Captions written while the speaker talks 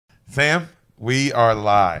Sam, we are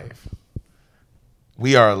live.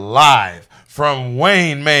 We are live from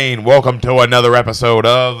Wayne, Maine. Welcome to another episode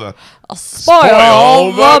of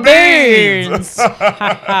Spoil the Beans.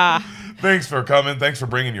 Thanks for coming. Thanks for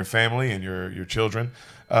bringing your family and your children.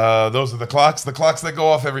 Those are the clocks that go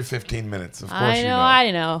off every 15 minutes. Of course,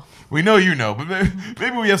 I know. We know you know, but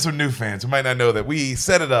maybe we have some new fans who might not know that we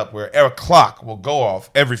set it up where a clock will go off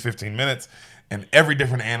every 15 minutes. And every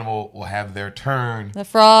different animal will have their turn. The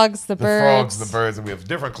frogs, the birds. The birds, and we have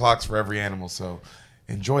different clocks for every animal. So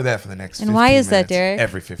enjoy that for the next 15 minutes. And why is that, Deric?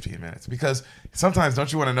 Every 15 minutes. Because sometimes, don't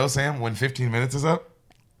you want to know, Sam, when 15 minutes is up?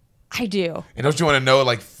 I do. And don't you want to know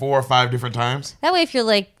like 4 or 5 different times? That way if you're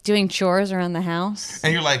like doing chores around the house.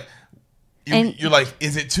 And you're like, you're like,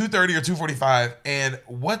 is it 2:30 or 2:45? And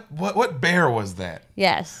what bear was that?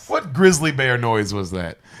 Yes. What grizzly bear noise was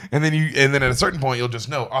that? And then at a certain point you'll just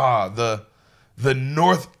know, the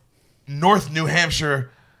North New Hampshire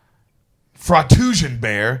Fratusian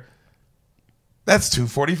bear, that's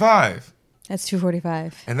 2:45. That's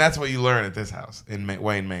 2:45. And that's what you learn at this house in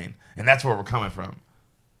Wayne, Maine. And that's where we're coming from.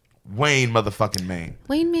 Wayne, motherfucking Maine.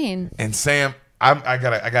 Wayne, Maine. And Sam, I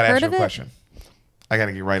gotta ask you a question. I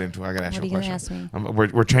gotta get right into it. I gotta ask you a question. What are you gonna ask me?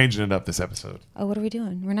 We're changing it up this episode. Oh, what are we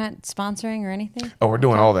doing? We're not sponsoring or anything? Oh, we're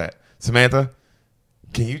doing all that. Samantha,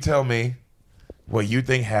 can you tell me what you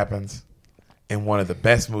think happens in one of the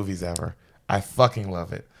best movies ever? I fucking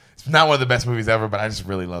love it. It's not one of the best movies ever, but I just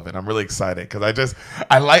really love it. I'm really excited because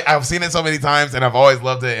I've seen it so many times and I've always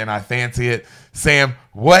loved it and I fancy it. Sam,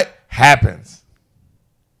 what happens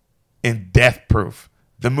in Death Proof,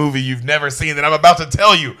 the movie you've never seen that I'm about to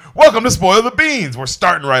tell you? Welcome to Spoil the Beans. We're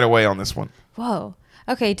starting right away on this one. Whoa.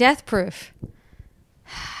 Okay, Death Proof.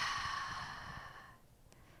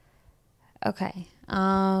 Okay.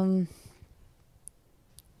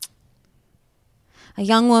 A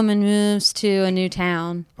young woman moves to a new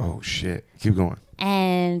town. Oh, shit. Keep going.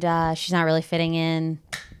 And she's not really fitting in.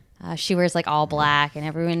 She wears like all black, and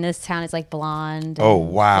everyone in this town is like blonde. Oh,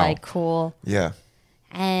 wow. Like cool. Yeah.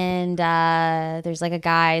 And there's like a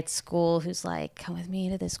guy at school who's like, come with me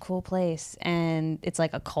to this cool place. And it's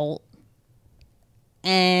like a cult.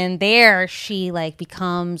 And there she like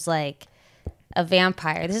becomes like a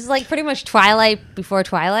vampire. This is like pretty much Twilight before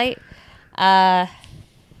Twilight.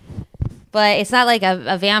 But it's not like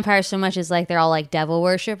a vampire so much as like they're all like devil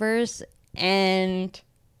worshippers. And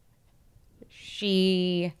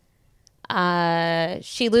she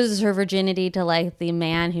loses her virginity to like the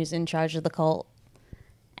man who's in charge of the cult.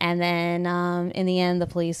 And then in the end, the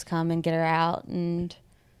police come and get her out.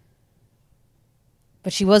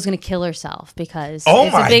 But she was going to kill herself because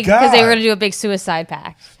because they were going to do a big suicide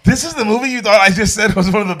pact. This is the movie you thought I just said was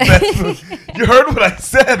one of the best movies. You heard what I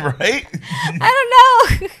said, right?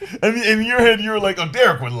 I don't know. And in your head, you were like, oh,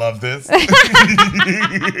 Deric would love this.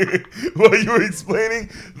 Well, you were explaining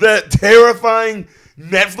that terrifying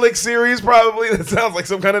Netflix series, probably. That sounds like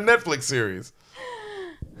some kind of Netflix series.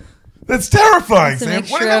 That's terrifying, Sam.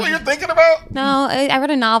 What is that what you're thinking about? No, I read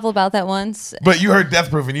a novel about that once. But you heard Death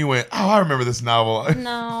Proof and you went, oh, I remember this novel.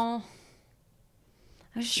 No.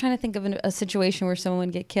 I was just trying to think of a situation where someone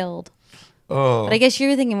would get killed. Oh. But I guess you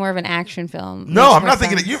were thinking more of an action film. No, I'm not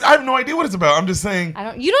thinking it. I have no idea what it's about. I'm just saying. You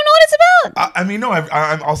don't know what it's about? I mean, no,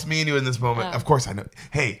 I'm also me and you in this moment. Oh. Of course I know.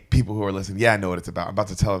 Hey, people who are listening, yeah, I know what it's about. I'm about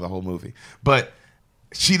to tell her the whole movie. But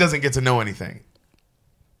she doesn't get to know anything.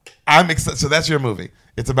 I'm excited. So that's your movie.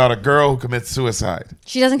 It's about a girl who commits suicide.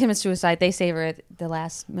 She doesn't commit suicide. They save her at the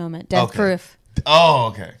last moment. Death Proof. Oh,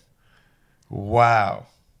 okay. Wow.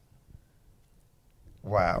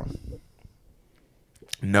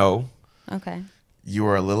 No. Okay. You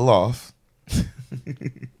were a little off.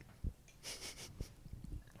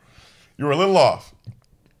 You were a little off.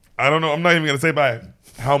 I don't know. I'm not even going to say by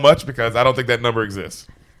how much because I don't think that number exists.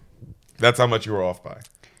 That's how much you were off by.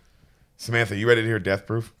 Samantha, you ready to hear Death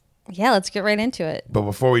Proof? Yeah, let's get right into it. But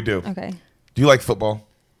before we do, okay. Do you like football?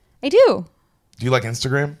 I do. Do you like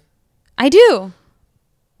Instagram? I do.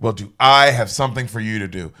 Well, do I have something for you to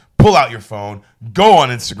do? Pull out your phone, go on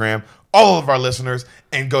Instagram, all of our listeners,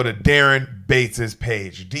 and go to Darren Bates'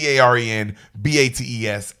 page, DARENBATES,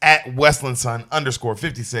 at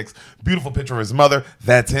Westlandson_56. Beautiful picture of his mother.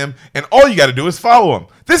 That's him. And all you got to do is follow him.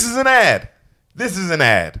 This is an ad.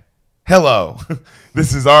 Hello.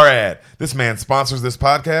 This is our ad. This man sponsors this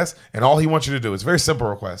podcast, and all he wants you to do is a very simple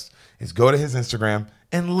request is go to his Instagram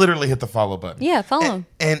and literally hit the follow button. Yeah, follow him.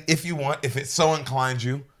 And if you want, if it so inclines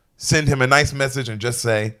you, send him a nice message and just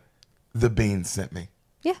say, the Beans sent me.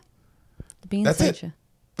 Yeah. The Beans sent you.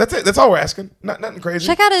 That's it. That's all we're asking. Nothing crazy.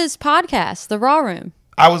 Check out his podcast, The Raw Room.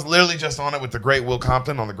 I was literally just on it with the great Will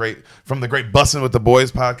Compton from the great Bussin' with the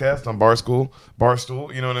Boys podcast on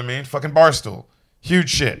Barstool. You know what I mean? Fucking Barstool.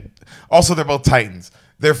 Huge shit. Also, they're both Titans.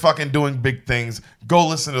 They're fucking doing big things. Go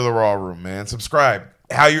listen to the Raw Room, man. Subscribe.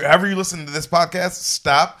 However you listen to this podcast,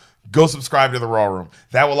 stop. Go subscribe to the Raw Room.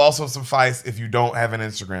 That will also suffice if you don't have an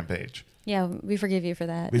Instagram page. Yeah, we forgive you for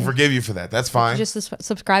that. We forgive you for that. That's fine. Just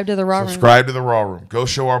subscribe to the Raw Room. Subscribe to the Raw Room. Go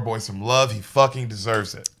show our boy some love. He fucking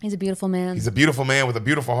deserves it. He's a beautiful man. He's a beautiful man with a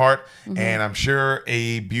beautiful heart, and I'm sure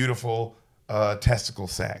a beautiful testicle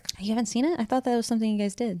sack. You haven't seen it? I thought that was something you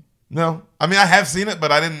guys did. No. I mean, I have seen it,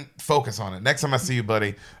 but I didn't focus on it. Next time I see you,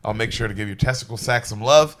 buddy, I'll make sure to give your testicle sack some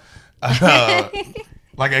love.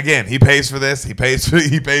 Like, again, he pays for this. He pays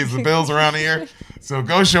the bills around here. So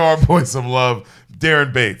go show our boy some love.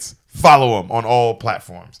 Darren Bates. Follow him on all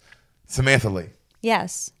platforms. Samantha Lee.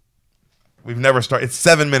 Yes. We've never started. It's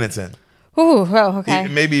 7 minutes in. Ooh, oh, okay.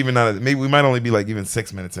 Maybe even not. Maybe we might only be like even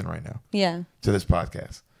 6 minutes in right now. Yeah. To this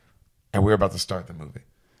podcast. And we're about to start the movie.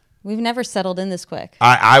 We've never settled in this quick.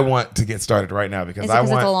 I want to get started right now because Is it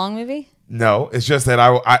because it's a long movie? No, it's just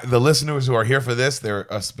that the listeners who are here for this, they're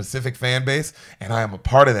a specific fan base, and I am a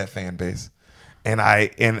part of that fan base. And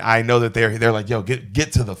I know that they're like, yo,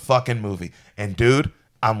 get to the fucking movie. And dude,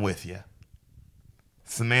 I'm with you.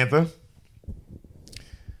 Samantha,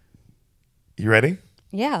 you ready?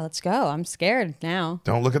 Yeah, let's go. I'm scared now.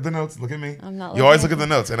 Don't look at the notes. Look at me. I'm not. You always look at the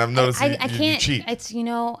notes, and I've noticed I you can't. cheat. It's you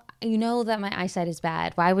know that my eyesight is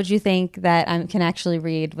bad. Why would you think that I can actually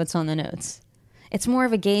read what's on the notes? It's more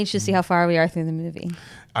of a gauge to see how far we are through the movie.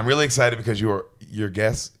 I'm really excited because your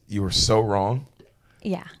guess, you were so wrong.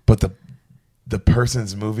 Yeah. But the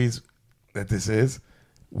person's movies that this is,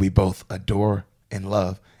 we both adore and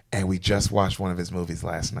love, and we just watched one of his movies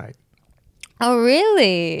last night. Oh,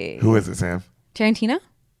 really? Who is it, Sam? Tarantino?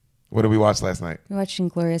 What did we watch last night? We watched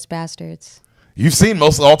Inglourious Bastards. You've seen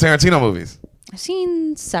all Tarantino movies. I've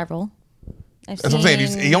seen several. That's what I'm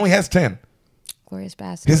saying. He only has 10. Inglourious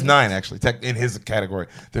Bastards. His 9, actually, in his category.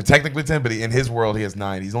 They're technically 10, but in his world, he has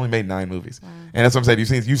 9. He's only made 9 movies. Wow. And that's what I'm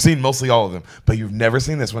saying. You've seen mostly all of them, but you've never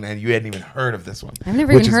seen this one, and you hadn't even heard of this one. I've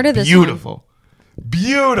never even heard of this one. Beautiful.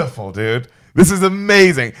 Beautiful, dude. This is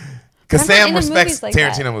amazing. Because Sam respects like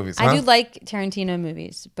Tarantino movies. Huh? I do like Tarantino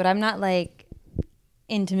movies, but I'm not like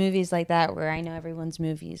into movies like that where I know everyone's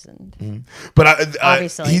movies and. But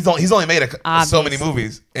obviously, he's only made so many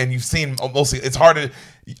movies, and you've seen mostly. It's hard to.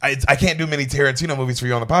 I can't do many Tarantino movies for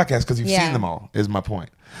you on the podcast because you've seen them all. Is my point.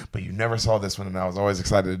 But you never saw this one, and I was always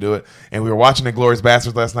excited to do it. And we were watching Inglourious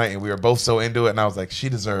Bastards last night, and we were both so into it. And I was like, she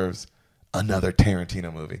deserves another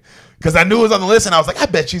Tarantino movie because I knew it was on the list, and I was like, I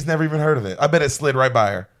bet she's never even heard of it. I bet it slid right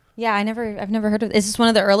by her. Yeah, I've never heard of it. Is this one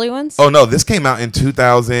of the early ones? Oh no, this came out in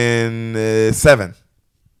 2007.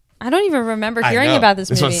 I don't even remember hearing about this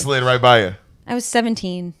movie. This one slid right by you. I was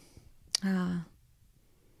 17.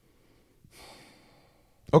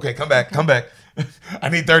 Okay, come back. I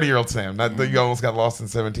need 30-year-old Sam. You almost got lost in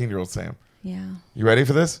 17-year-old Sam. Yeah. You ready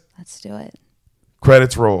for this? Let's do it.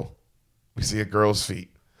 Credits roll. We see A Girl's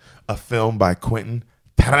Feet, a film by Quentin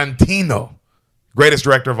Tarantino, greatest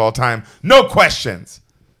director of all time. No questions.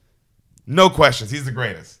 No questions. He's the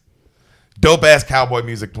greatest. Dope-ass cowboy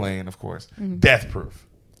music playing, of course. Mm-hmm. Death Proof.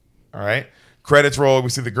 All right? Credits roll. We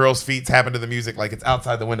see the girl's feet tapping to the music like it's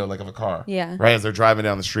outside the window, like of a car. Yeah. Right? As they're driving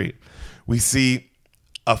down the street. We see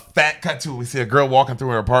a fat cut to it. We see a girl walking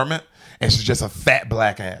through her apartment, and she's just a fat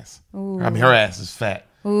black ass. Ooh. I mean, her ass is fat.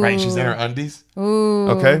 Ooh. Right? She's in her undies. Ooh.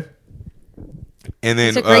 Okay? And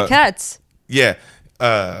then... These are great cuts. Yeah.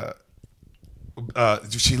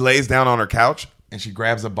 She lays down on her couch, and she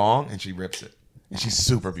grabs a bong, and she rips it. And she's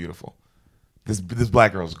super beautiful. This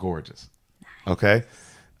black girl's gorgeous. Okay?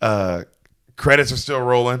 Credits are still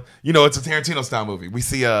rolling. You know, it's a Tarantino style movie. We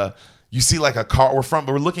see you see like a car.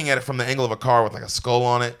 We're looking at it from the angle of a car with like a skull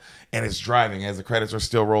on it, and it's driving as the credits are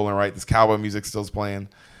still rolling. Right, this cowboy music still's playing.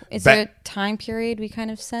 Is there a time period we kind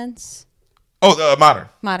of sense? Oh, modern.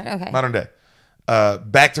 Modern. Okay. Modern day.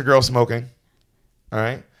 Back to girl smoking. All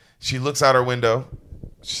right. She looks out her window.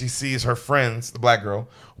 She sees her friends, the black girl,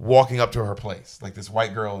 walking up to her place, like this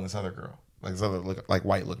white girl and this other girl. Like this other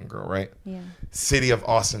white looking girl, right? Yeah. City of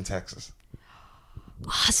Austin, Texas.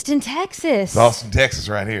 Austin, Texas. It's Austin, Texas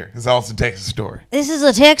right here. It's an Austin, Texas story. This is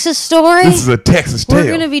a Texas story? This is a Texas tale. We're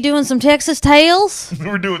going to be doing some Texas tales?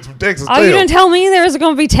 We're doing some Texas tales. Oh, you didn't tell me there was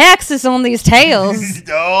going to be Texas on these tales.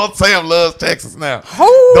 Oh, Sam loves Texas now.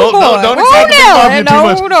 Don't excite the too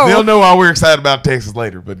much. No. They'll know why we're excited about Texas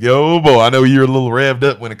later. But boy, I know you're a little revved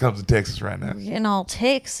up when it comes to Texas right now. We're getting all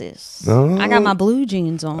Texas. Oh. I got my blue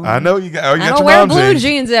jeans on. I know you got. Oh, you I got don't your wear mom blue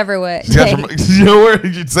jeans everywhere. Sam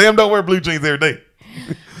don't wear blue jeans every day.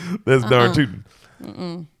 That's darn tootin'.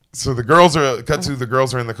 So the girls are cut to the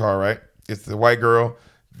girls are in the car, right? It's the white girl,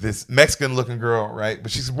 this Mexican looking girl, right?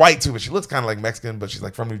 But she's white too, but she looks kind of like Mexican, but she's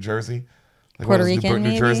like from New Jersey. Like Puerto Rican,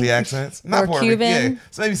 New Jersey accents. Not or Puerto Cuban. Rican. Yeah.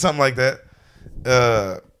 So maybe something like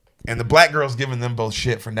that. And the black girl's giving them both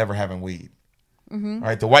shit for never having weed. All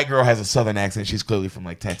right. The white girl has a southern accent. She's clearly from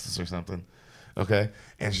like Texas or something. Okay.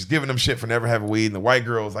 And she's giving them shit for never having weed. And the white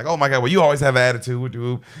girl is like, oh my God, well, you always have an attitude.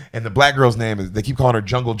 And the black girl's name is, they keep calling her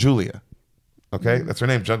Jungle Julia. Okay. That's her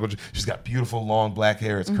name, Jungle. She's got beautiful long black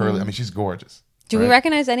hair. It's curly. I mean, she's gorgeous. Do we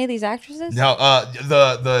recognize any of these actresses? No,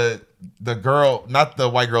 the girl, not the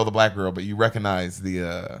white girl, the black girl, but you recognize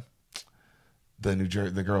the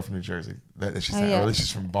girl from New Jersey. That she's or at least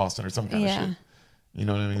she's from Boston or some kind of shit. You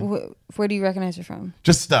know what I mean? Where do you recognize her from?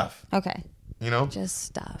 Just stuff. Okay. You know? Just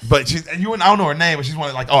stuff. But I don't know her name, but she's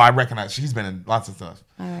one like, oh, I recognize. She's been in lots of stuff.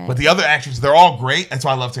 All right. But the other actors, they're all great. That's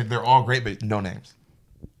why I love her. They're all great, but no names.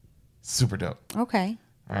 Super dope. Okay.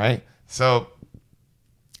 All right. So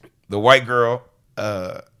the white girl,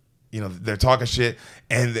 they're talking shit,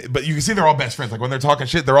 but you can see they're all best friends. Like when they're talking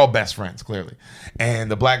shit, they're all best friends, clearly. And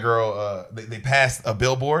the black girl, they passed a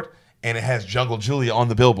billboard, and it has Jungle Julia on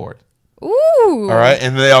the billboard. Ooh. All right,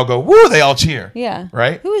 and they all go, woo, they all cheer. Yeah.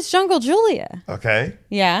 Right? Who is Jungle Julia? Okay.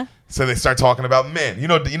 Yeah. So they start talking about men. You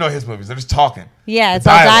know his movies. They're just talking. Yeah, it's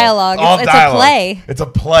all dialogue. It's a play. It's a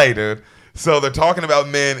play, dude. So they're talking about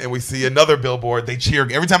men, and we see another billboard. They cheer.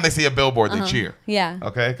 Every time they see a billboard, they cheer. Yeah.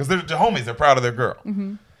 Okay? Because they're homies. They're proud of their girl.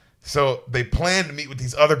 So they plan to meet with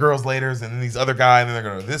these other girls later, and then these other guys, and then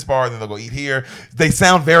they're going to this bar, and then they'll go eat here. They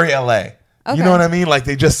sound very LA. Okay. You know what I mean? Like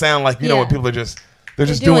they just sound like, you know what, people are just... They're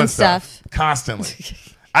just doing stuff constantly.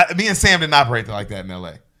 Me and Sam didn't operate like that in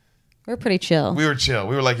LA. We're pretty chill. We were chill.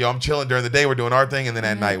 We were like, yo, I'm chilling during the day. We're doing our thing. And then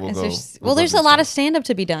at night we'll go. There's a lot of stand up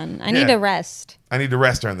to be done. I need to rest. I need to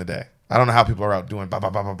rest during the day. I don't know how people are out doing bop,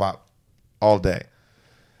 bop, bop, bop, bop all day.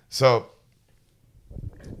 So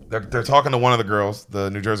they're talking to one of the girls, the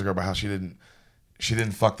New Jersey girl, about how she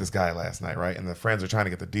didn't fuck this guy last night, right? And the friends are trying to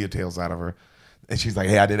get the details out of her. And she's like,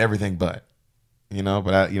 hey, I did everything but,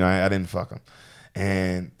 but I didn't fuck him.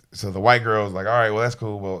 And so the white girl is like, all right, well, that's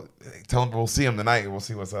cool. Well, tell him we'll see him tonight. We'll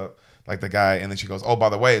see what's up. Like the guy. And then she goes, oh, by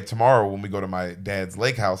the way, tomorrow when we go to my dad's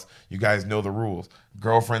lake house, you guys know the rules.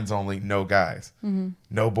 Girlfriends only, no guys.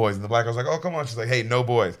 No boys. And the black girl's like, oh, come on. She's like, hey, no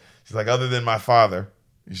boys. She's like, other than my father.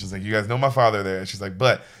 And she's like, you guys know my father there. And she's like,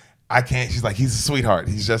 but I can't. She's like, he's a sweetheart.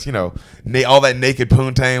 He's just, all that naked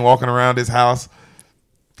poontang walking around his house.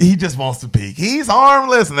 He just wants to peek. He's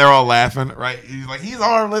harmless. And they're all laughing, right? He's like, he's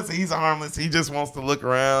harmless. He's harmless. He just wants to look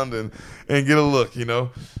around and get a look,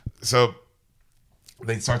 So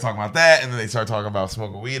they start talking about that. And then they start talking about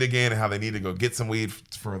smoking weed again and how they need to go get some weed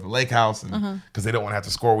for the lake house. Because they don't want to have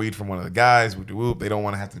to score weed from one of the guys. Whoop, whoop. They don't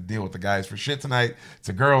want to have to deal with the guys for shit tonight. It's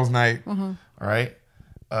a girls' night. All right.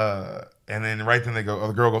 And then right then the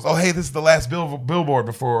girl goes, oh, hey, this is the last billboard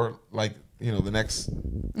before, like, the next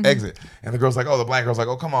exit. And the girl's like, the black girl's like,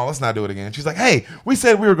 oh, come on, let's not do it again. She's like, hey, we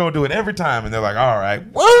said we were going to do it every time. And they're like, all right,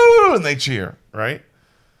 woo! And they cheer, right?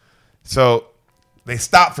 So they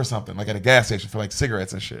stop for something, like at a gas station for like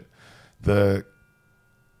cigarettes and shit. The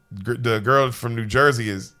girl from New Jersey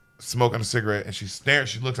is smoking a cigarette and she's staring.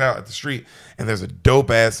 She looks out at the street and there's a dope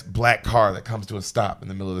ass black car that comes to a stop in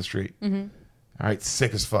the middle of the street. All right,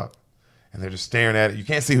 sick as fuck. And they're just staring at it. You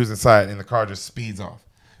can't see who's inside, and the car just speeds off.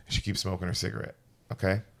 She keeps smoking her cigarette.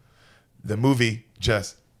 Okay? The movie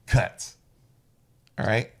just cuts. All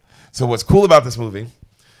right? So what's cool about this movie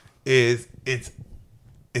is it's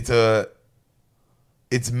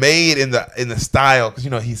made in the style,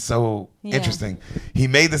 because he's so interesting. He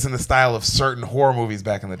made this in the style of certain horror movies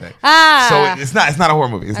back in the day. So it's not a horror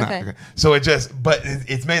movie. It's not. Okay. So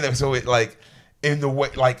it's made that so it like in the way,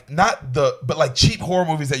 like but like cheap horror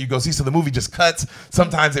movies that you go see. So the movie just cuts.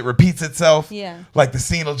 Sometimes it repeats itself. Yeah. Like the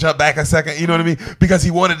scene will jump back a second. You know what I mean? Because he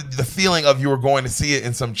wanted the feeling of you were going to see it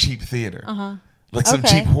in some cheap theater. Like some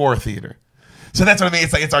cheap horror theater. So that's what I mean.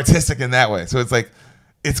 It's like, it's artistic in that way. So it's like,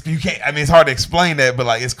 it's hard to explain that, but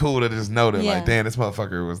like, it's cool to just know that like, damn, this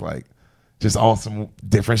motherfucker was like just on some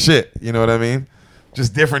different shit. You know what I mean?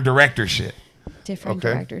 Just different director shit.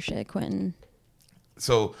 Director shit, Quentin.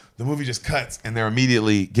 So the movie just cuts, and they're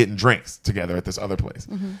immediately getting drinks together at this other place.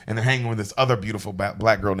 And they're hanging with this other beautiful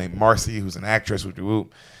black girl named Marcy, who's an actress.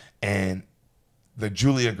 And the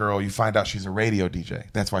Julia girl, you find out she's a radio DJ.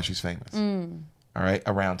 That's why she's famous. All right?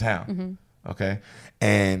 Around town. Okay?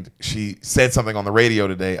 And she said something on the radio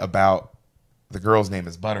today about the girl's name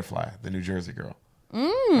is Butterfly, the New Jersey girl. All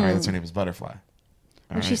right? That's her name is Butterfly.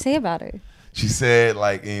 What'd she say about her? She said,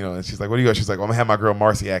 like, and she's like, what do you got? She's like, well, I'm going to have my girl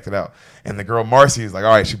Marcy act it out. And the girl Marcy is like, all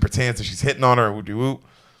right, she pretends that she's hitting on her and whoop-de-whoop.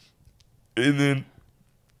 And then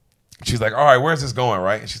She's like, all right, where's this going,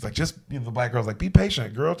 right? And she's like, just, the black girl's like, be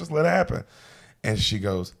patient, girl, just let it happen. And she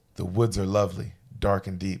goes, the woods are lovely, dark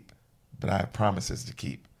and deep, but I have promises to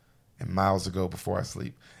keep, and miles to go before I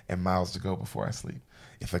sleep, and miles to go before I sleep.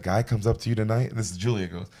 If a guy comes up to you tonight, and this is Julia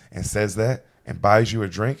goes, and says that, and buys you a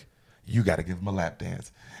drink, you got to give him a lap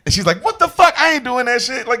dance. And she's like, what the fuck? I ain't doing that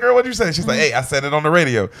shit. Like, girl, what'd you say? She's like, hey, I said it on the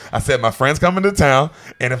radio. I said, my friend's coming to town,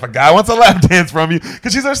 and if a guy wants a lap dance from you,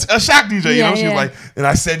 because she's a shock DJ, you know? She's like, and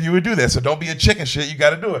I said you would do that, so don't be a chicken shit. You got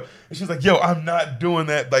to do it. And she's like, yo, I'm not doing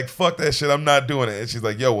that. Like, fuck that shit. I'm not doing it. And she's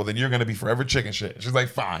like, yo, well, then you're going to be forever chicken shit. And she's like,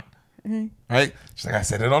 fine. Right? She's like, I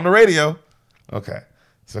said it on the radio. Okay.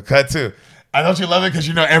 So cut to. I don't you love it because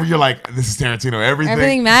you're like, this is Tarantino.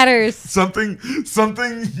 Everything matters. Something,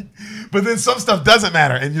 but then some stuff doesn't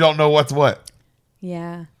matter, and you don't know what's what.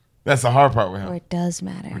 Yeah. That's the hard part with him. Or it does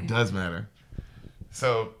matter.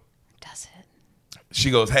 So. Does it?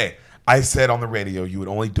 She goes, hey, I said on the radio you would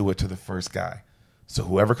only do it to the first guy. So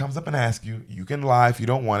whoever comes up and asks you, you can lie if you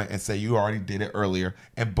don't want it and say you already did it earlier,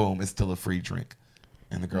 and boom, it's still a free drink.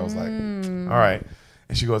 And the girl's like, all right.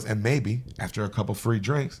 And she goes, and maybe after a couple free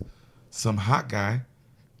drinks, some hot guy,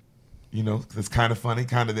 that's kind of funny,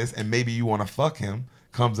 kind of this, and maybe you want to fuck him,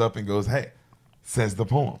 comes up and goes, hey, says the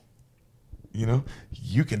poem.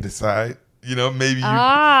 You can decide, maybe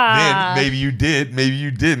you did, maybe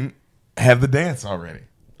you didn't have the dance already.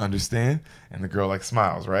 Understand? And the girl like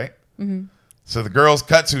smiles, right? Mm-hmm. So the girls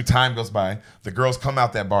cut to, time goes by. The girls come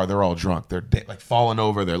out that bar. They're all drunk. They're like falling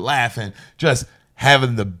over. They're laughing, just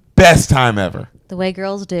having the best time ever. The way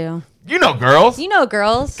girls do. Girls.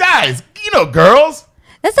 Guys, girls.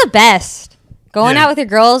 That's the best. Going out with your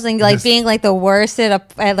girls and like being like the worst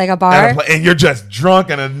at like a bar. And you're just drunk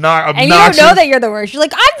and obnoxious. And you don't know that you're the worst. You're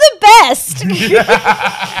like, I'm the best.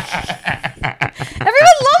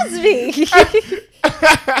 Everyone loves me.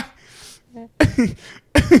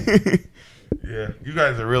 Yeah, you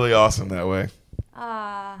guys are really awesome that way.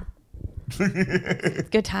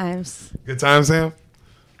 Good times. Good times, Sam?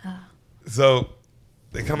 So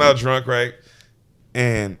they come out drunk, right?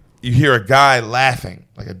 And you hear a guy laughing,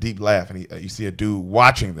 like a deep laugh, and you see a dude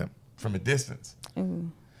watching them from a distance.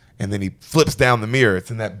 And then he flips down the mirror.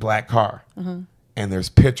 It's in that black car. And there's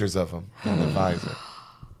pictures of him in the visor.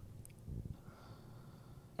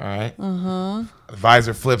 All right? The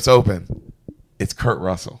visor flips open. It's Kurt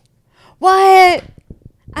Russell. What?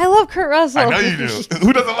 I love Kurt Russell. I know you do.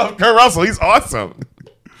 Who doesn't love Kurt Russell? He's awesome.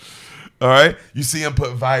 All right? You see him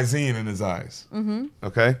put Visine in his eyes.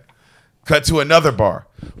 Okay? Cut to another bar.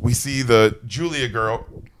 We see the Julia girl,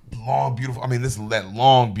 long, beautiful. I mean, that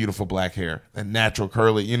long, beautiful black hair, that natural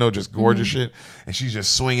curly, just gorgeous shit. And she's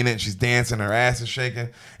just swinging it. And she's dancing. Her ass is shaking.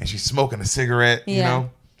 And she's smoking a cigarette, you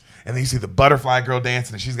know? And then you see the butterfly girl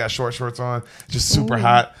dancing, and she's got short shorts on, just super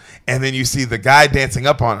hot. And then you see the guy dancing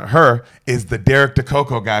up on her is the Deric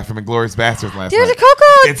DeCoco guy from Inglourious Basterds last night. Deric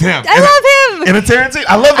DeCoco? It's him. I love him. In a Tarantino.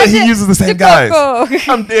 I love that he uses the same guys.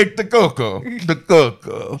 I'm Deric DeCoco.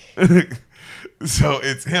 DeCoco. So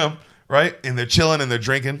it's him, right? And they're chilling and they're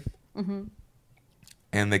drinking.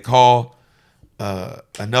 And they call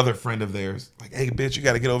another friend of theirs, like, hey, bitch, you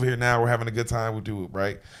got to get over here now. We're having a good time. We'll do it,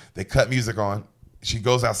 right? They cut music on. She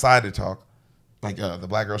goes outside to talk. Like the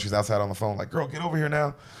black girl, she's outside on the phone. Like, girl, get over here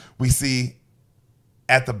now. We see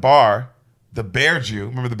at the bar the Bear Jew.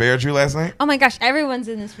 Remember the Bear Jew last night? Oh my gosh, everyone's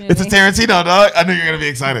in this movie. It's a Tarantino, dog. I knew you were gonna be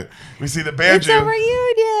excited. We see the Bear Jew. It's a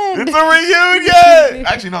reunion. It's a reunion.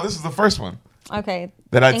 Actually, no, this is the first one. Okay.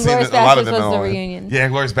 That I'd seen a lot of them was the on. reunion. Yeah,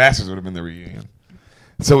 Inglourious Basterds would have been the reunion.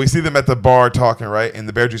 So we see them at the bar talking, right? And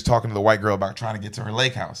the Bear Jew's talking to the white girl about trying to get to her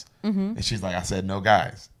lake house. And she's like, I said no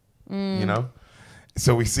guys.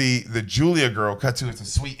 So we see the Julia girl cut to, it's a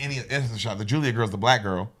sweet innocent shot. The Julia girl's the black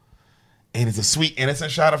girl. And it's a sweet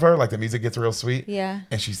innocent shot of her. Like the music gets real sweet. Yeah.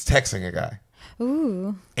 And she's texting a guy.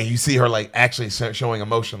 Ooh. And you see her like actually showing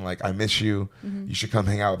emotion. Like, I miss you. You should come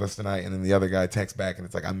hang out with us tonight. And then the other guy texts back and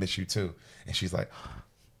it's like, I miss you too. And she's like,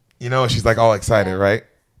 and she's like all excited, right?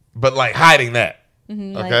 But like hiding that.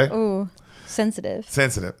 Okay. Like, ooh, sensitive.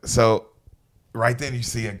 So right then you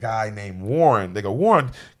see a guy named Warren. They go,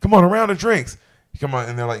 Warren, come on, a round of drinks. Come on,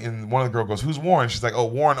 and they're like, and one of the girls goes, who's Warren? She's like, oh,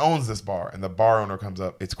 Warren owns this bar. And the bar owner comes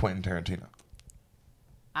up. It's Quentin Tarantino.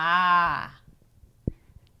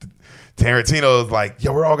 Tarantino's like,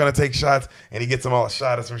 yo, we're all going to take shots. And he gets them all a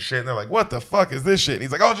shot of some shit. And they're like, what the fuck is this shit? And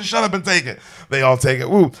he's like, oh, just shut up and take it. They all take it.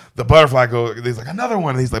 Woo. The butterfly girl, he's like, another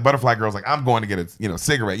one. And he's like, butterfly girl's like, I'm going to get a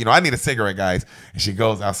cigarette. I need a cigarette, guys. And she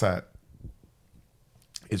goes outside.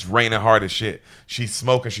 It's raining hard as shit. She's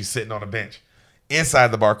smoking. She's sitting on a bench. Inside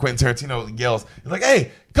the bar, Quentin Tarantino yells, he's like,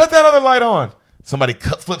 hey, cut that other light on. Somebody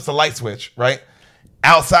flips the light switch, right?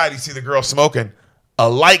 Outside, you see the girl smoking. a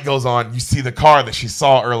light goes on. You see the car that she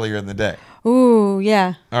saw earlier in the day. Ooh,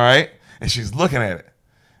 yeah. All right? And she's looking at it.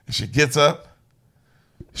 And she gets up.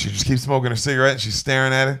 She just keeps smoking her cigarette. And she's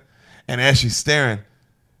staring at it. And as she's staring,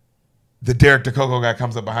 the Deric DeCoco guy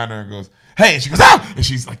comes up behind her and goes, hey. And she goes, ah! And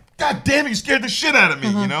she's like, God damn it, you scared the shit out of me,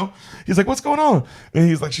 you know? He's like, what's going on? And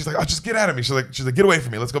she's like, oh, just get out of me. She's like, get away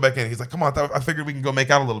from me. Let's go back in. He's like, come on, I figured we can go make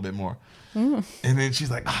out a little bit more. And then she's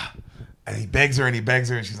like, ah. And he begs her. And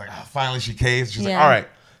she's like, oh, finally she caves. She's like, all right,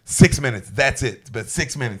 6 minutes. That's it. But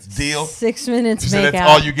 6 minutes. Deal? 6 minutes. She said, that's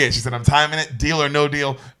all you get. She said, I'm timing it. Deal or no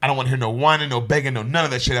deal. I don't want to hear no whining, no begging, no none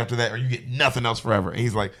of that shit after that, or you get nothing else forever. And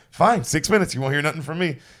he's like, fine, 6 minutes. You won't hear nothing from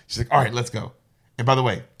me. She's like, all right, let's go. And by the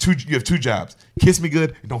way, you have 2 jobs. Kiss me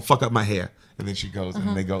good and don't fuck up my hair. And then she goes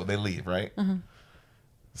and they leave, right?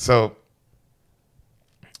 So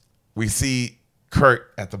we see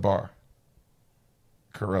Kurt at the bar.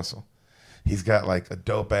 Kurt Russell. He's got like a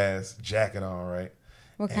dope ass jacket on, right?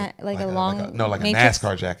 What kind? Like a long? Like a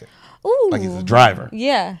NASCAR jacket. Ooh. Like he's a driver.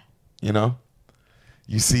 Yeah. You know?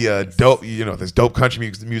 You see a dope, there's dope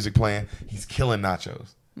country music playing. He's killing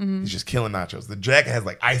nachos. He's just killing nachos. The jacket has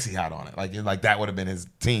like icy hot on it. Like that would have been his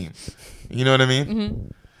team. You know what I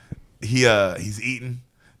mean? He's eating.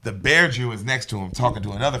 The bear Jew is next to him talking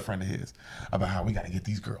to another friend of his about how we got to get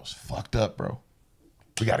these girls fucked up, bro.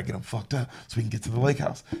 We got to get them fucked up so we can get to the lake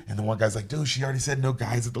house. And the one guy's like, dude, she already said no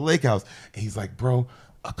guys at the lake house. And he's like, bro,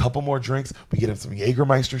 a couple more drinks. We get him some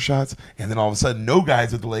Jägermeister shots. And then all of a sudden, no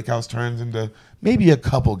guys at the lake house turns into maybe a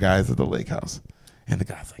couple guys at the lake house. And the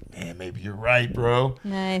guy's like, man, maybe you're right, bro.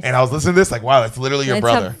 Nice. And I was listening to this like, wow, that's literally your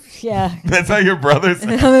brother. Yeah. That's how your brother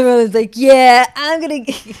sounds. My brother's like, yeah, I'm going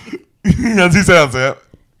to. That's he sounds, yeah.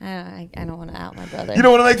 I don't want to out my brother. You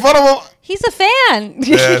don't want to make fun of him? He's a fan.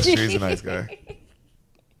 Yeah, that's true. He's a nice guy.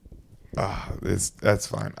 That's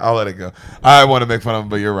fine. I'll let it go. I want to make fun of him,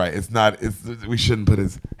 but you're right. We shouldn't put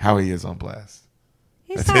how he is on blast.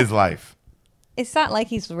 That's his life. It's not like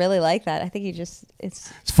he's really like that. I think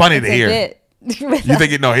it's funny to hear. Bit. You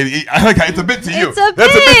think it? No, I like it's a bit to you. It's a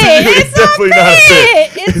That's bit. a bit to you. It's definitely not a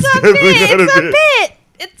bit.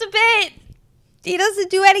 It's a bit. He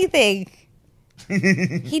doesn't do anything.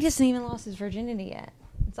 He doesn't even lost his virginity yet.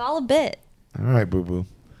 It's all a bit. All right, boo boo.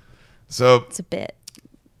 So it's a bit.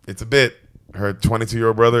 It's a bit. Her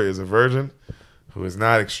 22-year-old brother is a virgin who is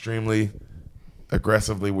not extremely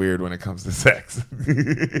aggressively weird when it comes to sex.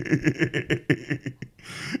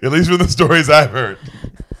 At least from the stories I've heard.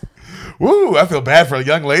 Woo, I feel bad for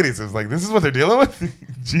young ladies. It's like, this is what they're dealing with?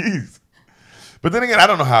 Jeez. But then again, I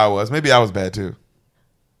don't know how I was. Maybe I was bad too.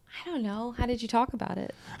 I don't know. How did you talk about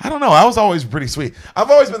it? I don't know. I was always pretty sweet.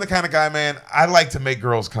 I've always been the kind of guy, man, I like to make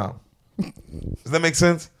girls come. Does that make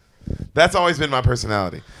sense? That's always been my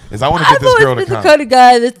personality. Is I want to get this girl to come. I've always been the kind of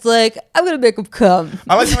guy that's like, I'm going to make them come.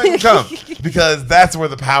 I like to make them come because that's where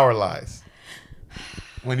the power lies.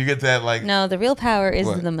 When you get that, like... No, the real power is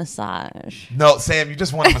the massage. No, Sam, you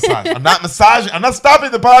just want a massage. I'm not massaging. I'm not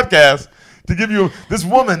stopping the podcast to give you... This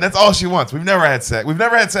woman, that's all she wants. We've never had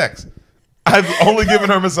sex. I've only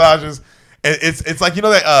given her massages. And it's like,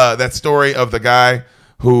 that story of the guy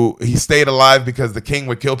who he stayed alive because the king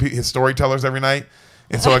would kill his storytellers every night.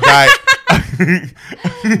 And so a guy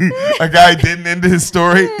didn't end his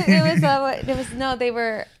story. They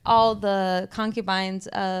were all the concubines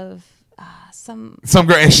of... some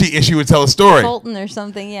girl, and she would tell a story, Sultan or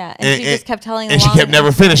something, yeah, and she just kept telling, and she kept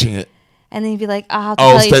never finishing it. And then you'd be like, "I'll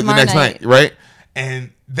tell you tomorrow night, right?"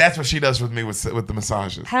 And that's what she does with me with the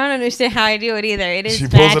massages. I don't understand how I do it either. It is she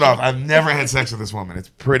pulls it off. I've never had sex with this woman. It's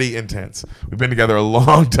pretty intense. We've been together a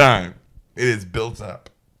long time. It is built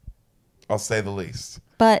up. I'll say the least.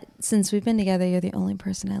 But since we've been together, you're the only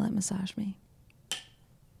person I let massage me.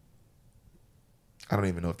 I don't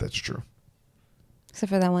even know if that's true. Except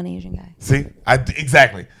for that one Asian guy. See?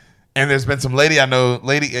 Exactly. And there's been some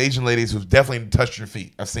Asian ladies who've definitely touched your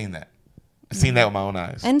feet. I've seen that. I've seen that with my own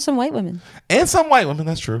eyes. And some white women.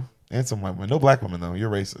 That's true. And some white women. No black women, though. You're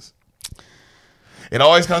racist. It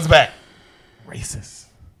always comes back. Racist.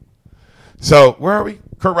 So, where are we?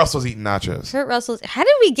 Kurt Russell's eating nachos. How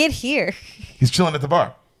did we get here? He's chilling at the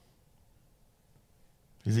bar.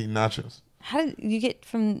 He's eating nachos. How did you get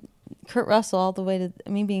from Kurt Russell all the way to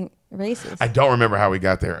me being racist? I don't remember how we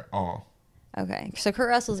got there at all. Okay, so Kurt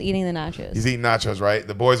Russell's eating the nachos. He's eating nachos, right?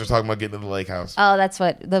 The boys are talking about getting to the lake house. Oh, that's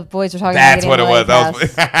what the boys were talking about. That's what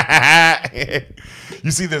it was.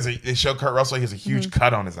 You see, they show Kurt Russell. He has a huge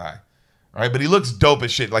cut on his eye, right? But he looks dope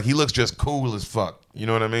as shit. Like he looks just cool as fuck. You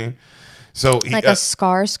know what I mean? So like a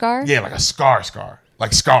scar. Yeah, like a scar.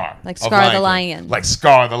 Like Scar. Like Scar the Lion. Like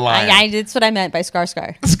Scar the Lion. That's what I meant by Scar.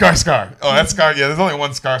 Scar. Oh, that's Scar. Yeah, there's only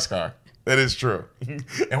one Scar. That is true.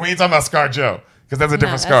 And we ain't talking about Scar Joe. because that's a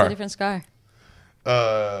different That's scar. a different scar.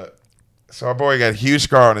 So our boy got a huge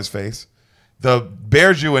scar on his face. The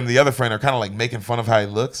Bear Jew and the other friend are kind of like making fun of how he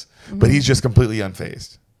looks, but he's just completely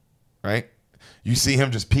unfazed, right? You see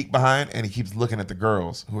him just peek behind, and he keeps looking at the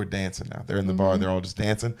girls who are dancing now. They're in the bar. They're all just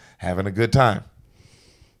dancing, having a good time.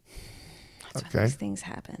 That's when these things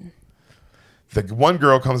happen. The one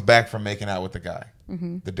girl comes back from making out with the guy,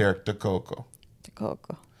 the Deric de Coco. The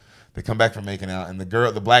Coco. They come back from making out, and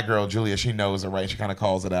the black girl, Julia, she knows it, right? She kind of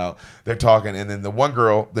calls it out. They're talking, and then the one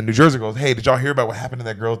girl, the New Jersey goes, hey, did y'all hear about what happened to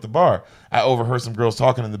that girl at the bar? I overheard some girls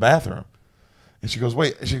talking in the bathroom. And she goes,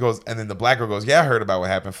 wait. And she goes, and then the black girl goes, yeah, I heard about what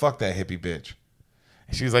happened. Fuck that hippie bitch.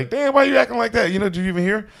 And she's like, damn, why are you acting like that? You know, did you even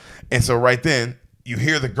hear? And so right then, you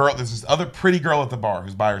hear the girl, there's this other pretty girl at the bar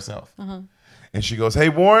who's by herself. And she goes, hey,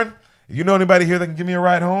 Warren, you know anybody here that can give me a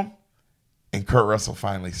ride home? And Kurt Russell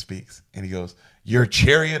finally speaks. And he goes, your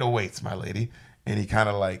chariot awaits, my lady. And he kind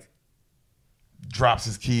of like drops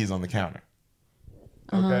his keys on the counter.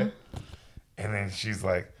 Okay. And then she's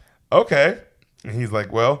like, okay. And he's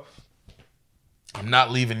like, well, I'm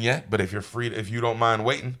not leaving yet, but if you're free, if you don't mind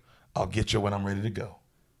waiting, I'll get you when I'm ready to go.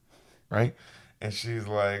 Right? And she's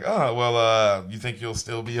like, oh, well, you think you'll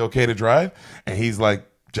still be okay to drive? And he's like,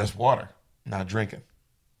 just water, not drinking.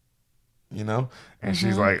 You know? And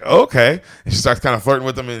she's like, okay. And she starts kind of flirting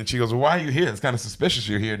with him, and she goes, well, why are you here? It's kind of suspicious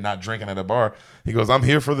you're here not drinking at a bar. He goes, I'm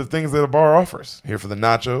here for the things that a bar offers. Here for the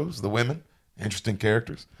nachos, the women, interesting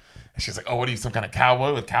characters. And she's like, oh, what are you, some kind of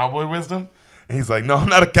cowboy with cowboy wisdom? And he's like, no, I'm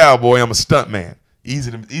not a cowboy. I'm a stunt man.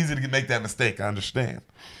 Easy to make that mistake. I understand.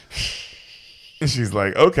 And she's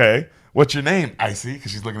like, okay, what's your name, Icy?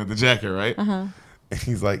 Because she's looking at the jacket, right? And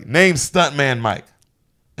he's like, name Stuntman Mike.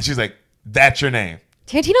 And she's like, that's your name.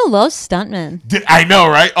 Tarantino loves stuntmen. I know,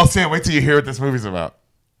 right? Oh, Sam, wait till you hear what this movie's about.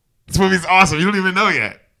 This movie's awesome. You don't even know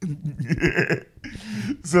yet.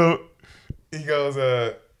 So he goes,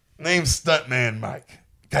 name Stuntman Mike.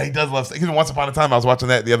 God, he does love. Even Once Upon a Time, I was watching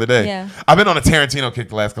that the other day. Yeah. I've been on a Tarantino kick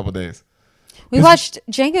the last couple of days. We watched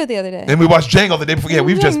Django the other day. And we watched Django the day before. Yeah,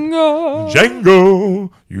 we've just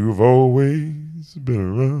Django, you've always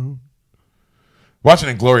been around.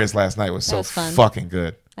 Watching Inglourious last night was so fucking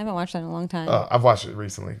good. I haven't watched that in a long time. I've watched it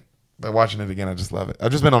recently, but watching it again, I just love it.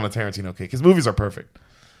 I've just been on a Tarantino kick. His movies are perfect.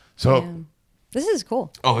 So this is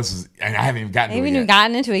cool. Oh, this is. I haven't even gotten. I haven't even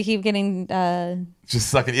gotten into it. Keep getting. Just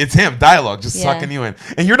sucking. It's him. Dialogue. Just sucking you in,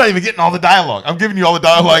 and you're not even getting all the dialogue. I'm giving you all the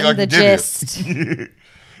dialogue I can give you.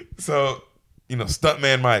 So, you know,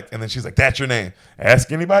 Stuntman Mike, and then she's like, "That's your name.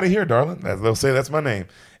 Ask anybody here, darling. They'll say that's my name."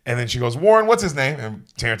 And then she goes, "Warren, what's his name?" And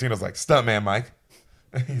Tarantino's like, "Stuntman Mike."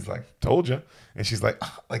 And he's like, "Told you." And she's like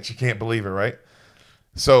she can't believe it, right?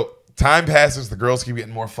 So time passes. The girls keep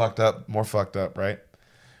getting more fucked up, right?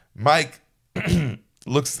 Mike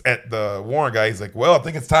looks at the Warren guy. He's like, well, I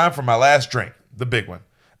think it's time for my last drink, the big one,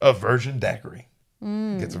 a virgin daiquiri.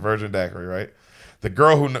 Gets a virgin daiquiri, right? The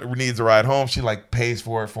girl who needs a ride home, she like pays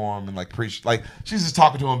for it for him and like she's just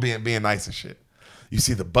talking to him, being nice and shit. You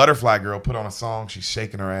see the butterfly girl put on a song. She's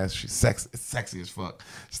shaking her ass. She's sexy. It's sexy as fuck.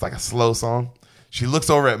 It's like a slow song. She looks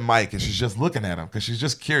over at Mike and she's just looking at him because she's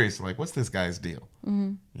just curious, like, what's this guy's deal?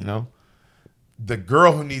 You know? The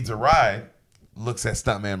girl who needs a ride looks at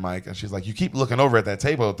Stuntman Mike and she's like, you keep looking over at that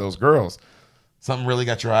table with those girls. Something really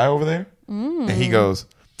got your eye over there? And he goes,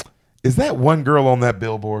 is that one girl on that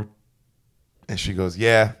billboard? And she goes,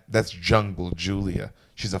 yeah, that's Jungle Julia.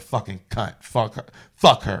 She's a fucking cunt.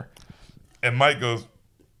 Fuck her. And Mike goes,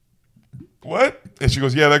 what? And she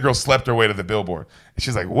goes, yeah, that girl slept her way to the billboard. And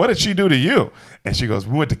she's like, what did she do to you? And she goes,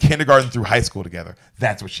 we went to kindergarten through high school together.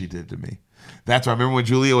 That's what she did to me. That's why I remember when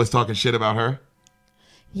Julia was talking shit about her.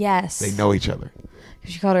 Yes. They know each other.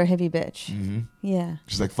 She called her a hippie bitch. Yeah.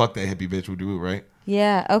 She's like, fuck that hippie bitch, we'll do it, right?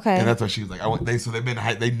 Yeah, okay. And that's why she was like,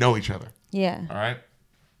 they know each other. Yeah. All right?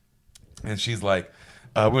 And she's like,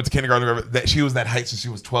 we went to kindergarten. That she was that height since she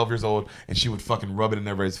was 12 years old, and she would fucking rub it in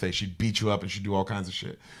everybody's face. She'd beat you up, and she'd do all kinds of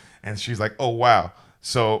shit. And she's like, oh, wow.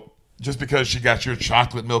 So just because she got your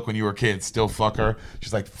chocolate milk when you were a kid, still fuck her?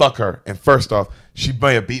 She's like, fuck her. And first off, she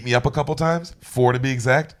may have beat me up a couple times, 4 to be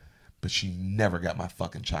exact, but she never got my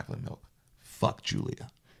fucking chocolate milk. Fuck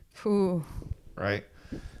Julia. Ooh. Right?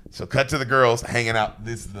 So cut to the girls hanging out.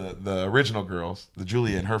 This is the original girls, the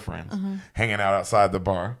Julia and her friends, hanging out outside the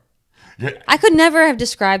bar. Yeah. I could never have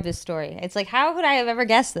described this story. It's like, how could I have ever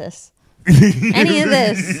guessed this? Any of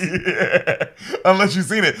this? Yeah. Unless you've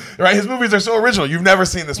seen it, right? His movies are so original. You've never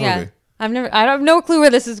seen this movie. I have no clue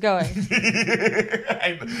where this is going. Isn't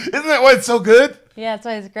that why it's so good? Yeah, that's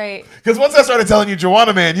why it's great. Because once I started telling you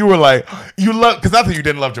Joanna Man, you were like, you love, because not that you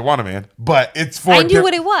didn't love Joanna Man, but it's for. I knew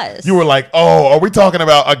what it was. You were like, oh, are we talking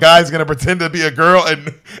about a guy's gonna pretend to be a girl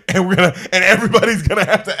and everybody's gonna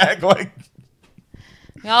have to act like.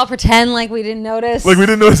 We all pretend like we didn't notice. Like we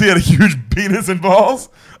didn't notice he had a huge penis and balls?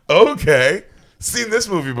 Okay. Seen this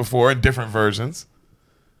movie before in different versions.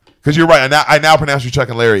 Because you're right. I now pronounce you Chuck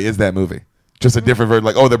and Larry is that movie. Just a different version.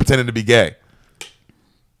 Like, oh, they're pretending to be gay.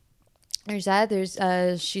 There's that.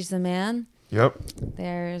 There's She's the Man. Yep.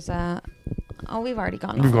 There's we've already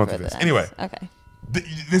gone. We've gone through this. Anyway. Okay.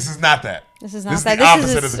 This is not that. This is not this that. Is the opposite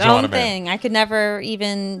this is of its the own Joanna Man. thing. I could never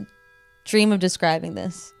even dream of describing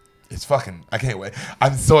this. It's fucking. I can't wait.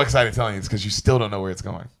 I'm so excited telling you this because you still don't know where it's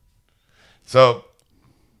going. So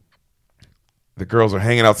the girls are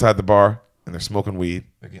hanging outside the bar and they're smoking weed.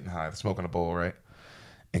 They're getting high. They're smoking a bowl, right?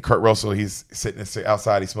 And Kurt Russell, he's sitting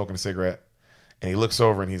outside. He's smoking a cigarette, and he looks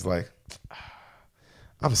over and he's like,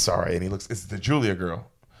 "I'm sorry." And he looks. It's the Julia girl,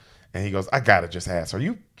 and he goes, "I gotta just ask, are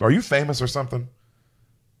you famous or something?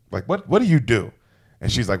 Like what do you do?" And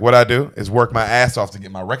she's like, "What I do is work my ass off to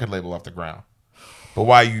get my record label off the ground. But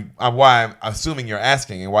why I'm assuming you're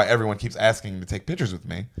asking, and why everyone keeps asking to take pictures with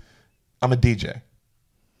me, I'm a DJ.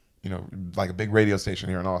 You know, like a big radio station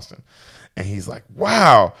here in Austin." And he's like,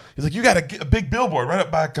 "Wow." He's like, "You got a big billboard right up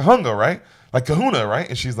by Kahunga, right? Like Kahuna, right?"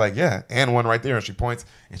 And she's like, "Yeah, and one right there." And she points,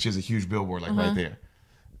 and she has a huge billboard like right there.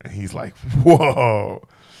 And he's like, "Whoa."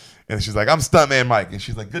 And she's like, "I'm Stuntman Mike." And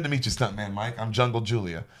she's like, "Good to meet you, Stuntman Mike. I'm Jungle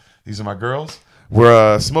Julia. These are my girls.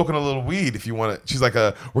 We're smoking a little weed if you want to." She's like,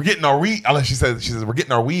 "We're getting our weed." She says, "We're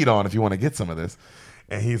getting our weed on if you want to get some of this."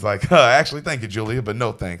 And he's like, "Actually, thank you, Julia, but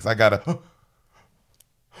no thanks. I gotta."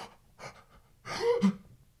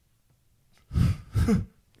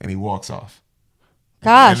 And he walks off.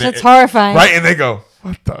 Gosh, that's horrifying. Right? And they go,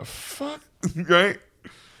 "What the fuck?" Right?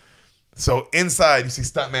 So inside, you see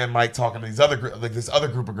Stuntman Mike talking to this other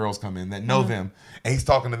group of girls come in that know them, and he's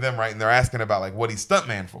talking to them, right? And they're asking about like what he's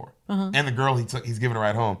stuntman for, and the girl he's giving a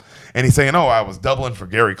ride home, and he's saying, "Oh, I was doubling for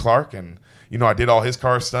Gary Clark, and I did all his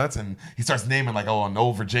car stunts," and he starts naming like, "Oh, in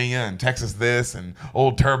Old Virginia and Texas this and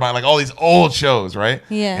Old Turbine," like all these old shows, right?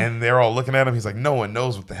 Yeah. And they're all looking at him. He's like, "No one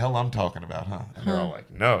knows what the hell I'm talking about, huh?" And they're all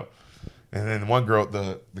like, "No." And then one girl,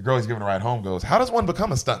 the girl he's giving a ride home, goes, "How does one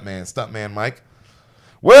become a Stuntman Mike?"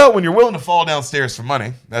 "Well, when you're willing to fall downstairs for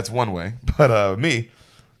money, that's one way. But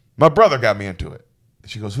my brother got me into it."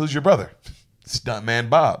 She goes, "Who's your brother?" "Stuntman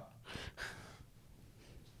Bob."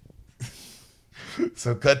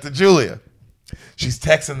 So cut to Julia. She's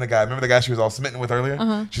texting the guy. Remember the guy she was all smitten with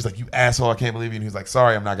earlier? She's like, "You asshole, I can't believe you." And he's like,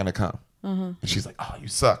 "Sorry, I'm not going to come." And she's like, "Oh, you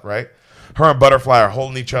suck," right? Her and Butterfly are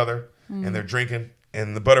holding each other, and they're drinking.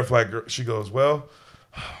 And the Butterfly girl, she goes, "Well,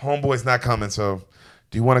 homeboy's not coming, so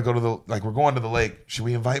do you want to go to we're going to the lake. Should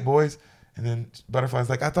we invite boys?" And then Butterfly's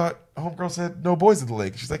like, "I thought homegirl said no boys at the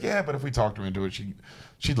lake." She's like, "Yeah, but if we talked her into it,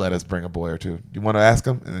 she'd let us bring a boy or two. Do you want to ask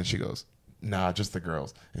him?" And then she goes, "Nah, just the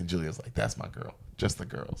girls." And Julia's like, "That's my girl. Just the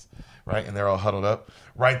girls." Right? And they're all huddled up.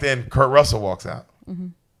 Right then, Kurt Russell walks out.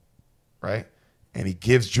 Right? And he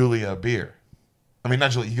gives Julia a beer. I mean,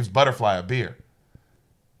 not Julia. He gives Butterfly a beer.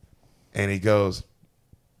 And he goes,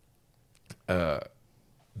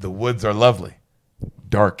 "The woods are lovely,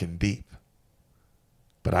 dark and deep,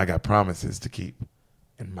 but I got promises to keep,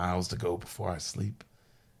 and miles to go before I sleep,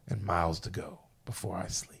 and miles to go before I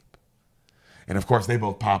sleep." And of course, they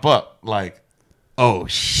both pop up like, "Oh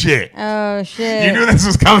shit! Oh shit! You knew this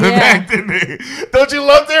was coming back, didn't you? Don't you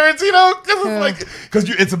love Tarantino? Because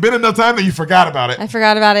it's been enough time that you forgot about it." I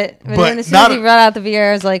forgot about it, but then as soon not as he brought out the beer,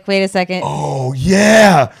 I was like, "Wait a second." Oh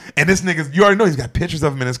yeah! And this nigga, you already know he's got pictures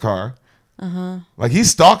of him in his car. Like he's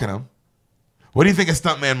stalking him. What do you think of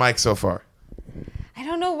Stuntman Mike so far? I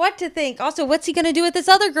don't know what to think. Also, what's he gonna do with this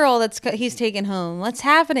other girl he's taking home? What's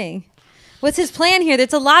happening? What's his plan here?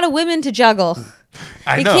 There's a lot of women to juggle.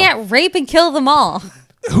 I know. He can't rape and kill them all.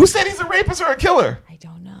 Who said he's a rapist or a killer? I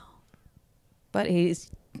don't know, but he's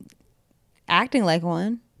acting like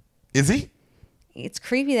one. Is he? It's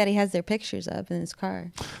creepy that he has their pictures up in his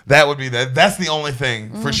car. That would be that. That's the only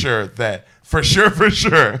thing for sure. For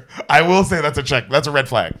sure. I will say that's a check. That's a red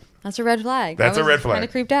flag. That's a red flag. That's a red flag. Kind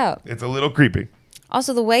of creeped out. It's a little creepy.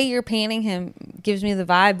 Also, the way you're painting him gives me the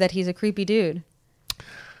vibe that he's a creepy dude.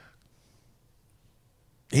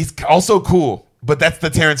 He's also cool, but that's the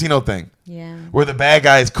Tarantino thing. Yeah. Where the bad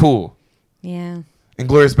guy is cool. Yeah.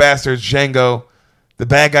 Inglourious Bastards, Django, the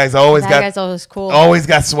bad guy's always guy's always cool. Always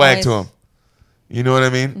got swag to him. You know what I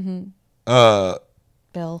mean? Bill.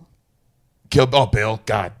 Bill.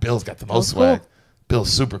 God, Bill's got the most swag. Cool.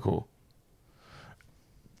 Bill's super cool.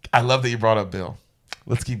 I love that you brought up Bill.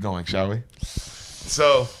 Let's keep going, shall we?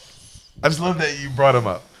 So, I just love that you brought him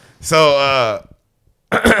up. So,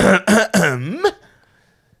 the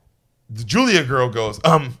Julia girl goes,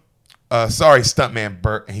 sorry, stuntman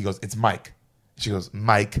Bert. And he goes, it's Mike. She goes,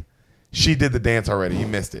 Mike, she did the dance already. You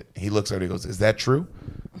missed it. He looks at her. He goes, is that true?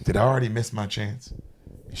 Did I already miss my chance?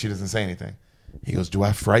 She doesn't say anything. He goes, do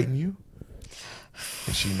I frighten you?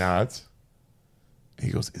 And she nods. He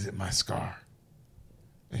goes, is it my scar?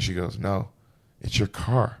 And she goes, no, it's your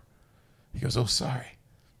car. He goes, oh, sorry.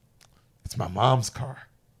 It's my mom's car.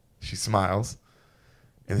 She smiles.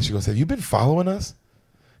 And then she goes, have you been following us?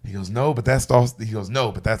 He goes, no, but that's Austin. He goes,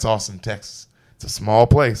 no, but that's Austin, Texas. It's a small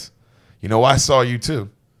place. You know, I saw you too.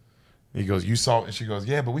 He goes, you saw, and she goes,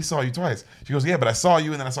 yeah, but we saw you twice. She goes, yeah, but I saw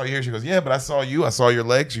you, and then I saw you here. She goes, yeah, but I saw you. I saw your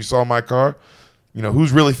legs. You saw my car. You know,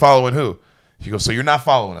 who's really following who? She goes, so you're not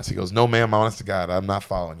following us? He goes, no, ma'am, honest to God, I'm not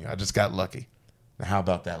following you. I just got lucky. Now, how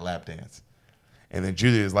about that lap dance? And then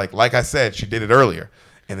Julia is like I said, she did it earlier.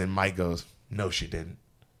 And then Mike goes, no, she didn't.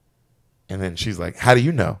 And then she's like, how do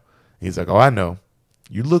you know? He's like, oh, I know.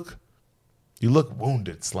 You look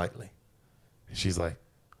wounded slightly. And she's like,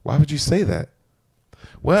 why would you say that?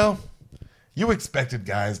 Well, you expected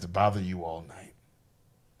guys to bother you all night.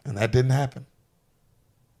 And that didn't happen.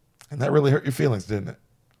 And that really hurt your feelings, didn't it?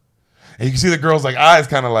 And you can see the girl's like eyes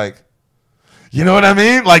kind of like, you know what I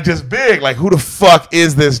mean? Like just big. Like, who the fuck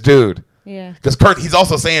is this dude? Yeah. Because Kurt, he's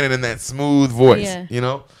also saying it in that smooth voice, Yeah. you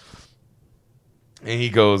know? And he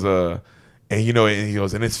goes, and he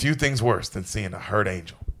goes, and it's few things worse than seeing a hurt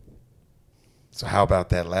angel. So how about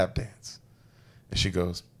that lap dance? And she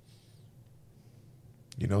goes,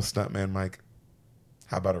 you know, stuntman Mike,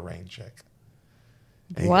 how about a rain check?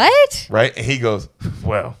 And What? Right? And he goes,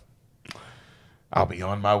 well, I'll be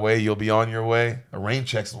on my way. You'll be on your way. A rain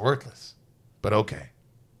check's worthless. But okay.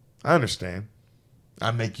 I understand.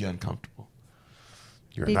 I make you uncomfortable.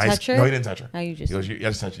 You're Did a he nice. touch her? No, he didn't touch her. Oh, you just. He goes, I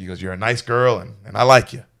just touched you. He goes, you're a nice girl, and I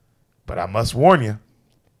like you. But I must warn you.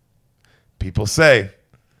 People say.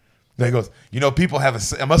 Then he goes, you know, people have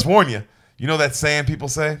I must warn you. You know that saying people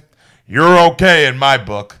say? You're okay in my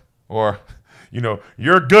book. Or, you know,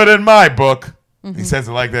 you're good in my book. Mm-hmm. He says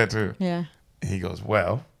it like that too. Yeah. And he goes,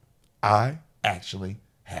 well, I actually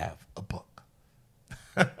have a book.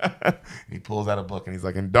 He pulls out a book and he's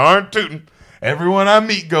like, and darn tootin', everyone I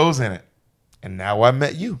meet goes in it. And now I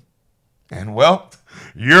met you. And well,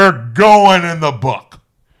 you're going in the book.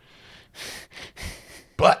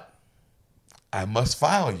 But I must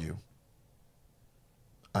file you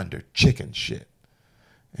under chicken shit.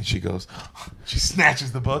 And she goes, she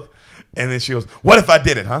snatches the book. And then she goes, what if I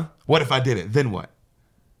did it, huh? What if I did it? Then what?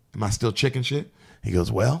 Am I still chicken shit? He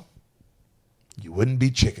goes, well, you wouldn't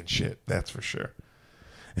be chicken shit, that's for sure.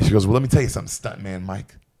 And she goes, well, let me tell you something, stuntman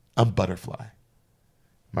Mike. I'm Butterfly.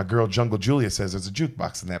 My girl Jungle Julia says there's a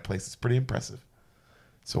jukebox in that place. It's pretty impressive.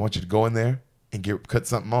 So I want you to go in there and cut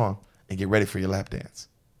something on and get ready for your lap dance.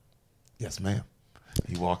 Yes, ma'am.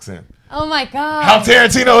 He walks in. Oh my God. How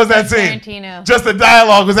Tarantino is that scene? Tarantino. Just the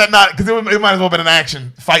dialogue, was that not? Because it might as well have been an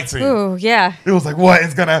action fight scene. Ooh, yeah. It was like, what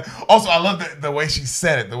is gonna? Also, I love the way she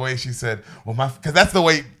said it. The way she said, "Well, because that's the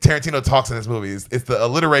way Tarantino talks in this movie. It's the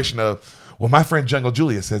alliteration of, well, my friend Jungle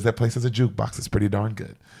Julia says that place has a jukebox. It's pretty darn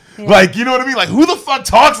good. Yeah. Like, you know what I mean? Like, who the fuck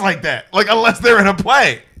talks like that? Like, unless they're in a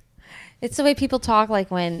play. It's the way people talk, like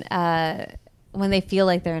when they feel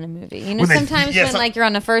like they're in a movie. You know, sometimes when like you're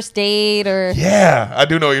on a first date or I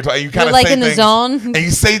do know what you're talking. You kind of like say in the things, zone, and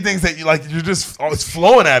you say things that you like. You're just it's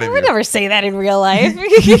flowing out of you. I would never say that in real life.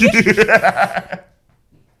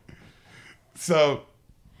 So,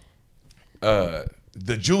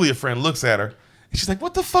 the Julia friend looks at her, and she's like,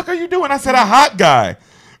 "What the fuck are you doing?" I said, "A hot guy,"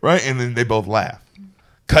 right? And then they both laugh.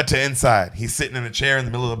 Cut to inside. He's sitting in a chair in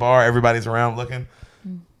the middle of the bar. Everybody's around looking.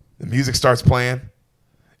 The music starts playing.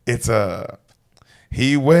 It's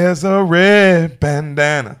he wears a red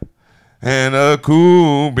bandana and a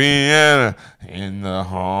cool piano in the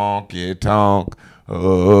honky tonk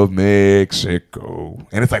of Mexico.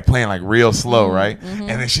 And it's like playing like real slow, right? Mm-hmm.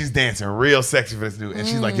 And then she's dancing real sexy for this dude. And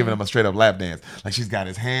she's like giving him a straight up lap dance. Like she's got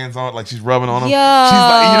his hands on, like she's rubbing on him. She's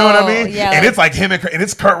like, you know what I mean? Yeah, and it's like him and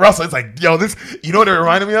it's Kurt Russell. It's like, yo, this, you know what it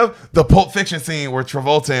reminded me of? The Pulp Fiction scene where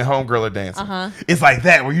Travolta and Homegirl are dancing. It's like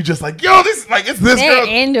that, where you just like, yo, this, like, it's this They're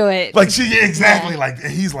girl. into it. Like exactly. Like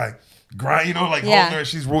he's like, grind, you know, like holding her.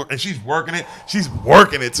 She's working it. She's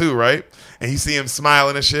working it too, right? And you see him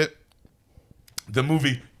smiling and shit. The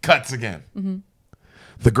movie cuts again. Mm-hmm.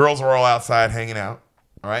 The girls are all outside hanging out,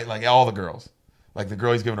 all right? Like all the girls. Like the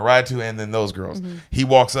girl he's giving a ride to and then those girls. Mm-hmm. He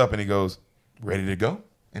walks up and he goes, ready to go?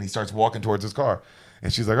 And he starts walking towards his car.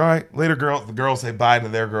 And she's like, all right, later, girl. The girls say bye to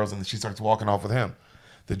their girls and then she starts walking off with him.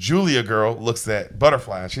 The Julia girl looks at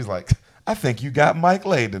Butterfly and she's like, I think you got Mike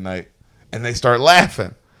laid tonight. And they start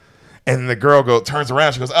laughing. And the girl turns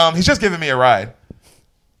around. She goes, he's just giving me a ride.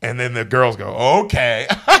 And then the girls go, okay.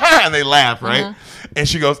 And they laugh, right? Uh-huh. And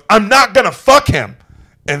she goes, I'm not going to fuck him.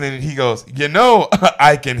 And then he goes,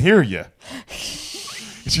 I can hear you.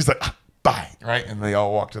 And she's like, bye, right? And they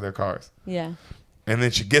all walk to their cars. Yeah. And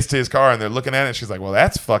then she gets to his car, and they're looking at it, and she's like, well,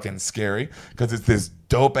 that's fucking scary, because it's this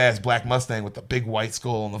dope-ass black Mustang with the big white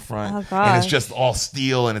skull on the front. Oh, gosh. And it's just all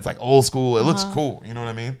steel, and it's like old school. It looks cool, you know what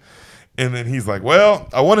I mean? And then he's like, well,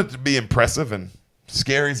 I want it to be impressive, and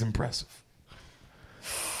scary's impressive.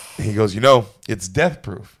 And he goes, it's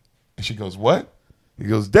death-proof. And she goes, what? He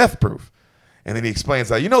goes, death-proof. And then he explains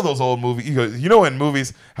how, those old movies, he goes, in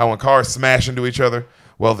movies, how when cars smash into each other,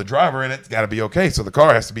 well, the driver in it's got to be okay, so the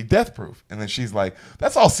car has to be death-proof. And then she's like,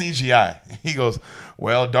 that's all CGI. He goes,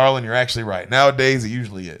 well, darling, you're actually right. Nowadays, it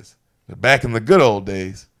usually is. But back in the good old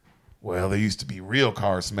days, well, there used to be real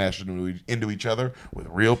cars smashing into each other with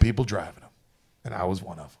real people driving them. And I was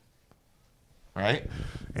one of them. Right?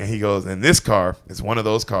 And he goes, and this car is one of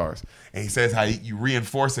those cars. And he says how you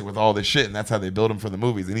reinforce it with all this shit, and that's how they build them for the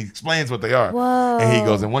movies. And he explains what they are. Whoa. And he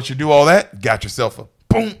goes, and once you do all that, got yourself a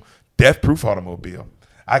boom, death-proof automobile.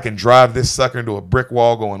 I can drive this sucker into a brick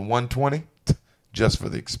wall going 120 just for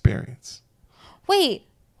the experience. Wait,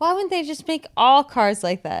 why wouldn't they just make all cars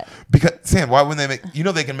like that? Because, Sam, why wouldn't they make,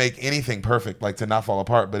 they can make anything perfect, like to not fall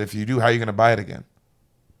apart. But if you do, how are you going to buy it again?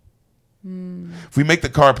 If we make the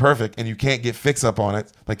car perfect and you can't get fix-up on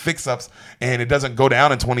it, like fix-ups, and it doesn't go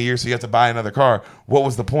down in 20 years, so you have to buy another car, what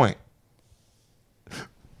was the point?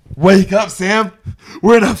 Wake up, Sam.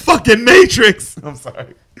 We're in a fucking matrix. I'm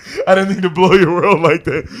sorry. I didn't mean to blow your world like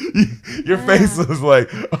that. Your face was like,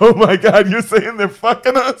 oh my God, you're saying they're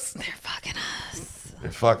fucking us? They're fucking us.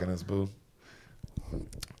 They're fucking us, boo.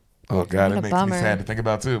 Oh God, it makes me sad to think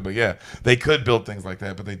about too. But yeah, they could build things like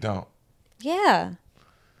that, but they don't. Yeah.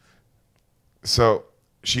 So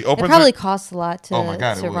she opens. It probably costs a lot to, oh my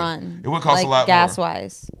God, to run. It would cost a lot gas more.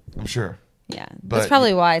 wise. I'm sure. Yeah, But- that's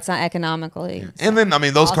probably why it's not economically. Yeah. And then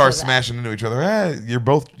those Also cars that. smashing into each other.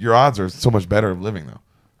 Your odds are so much better of living though.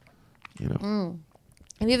 If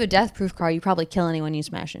you have a death-proof car, you probably kill anyone you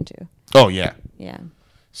smash into. Oh yeah. Yeah.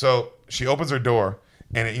 So she opens her door,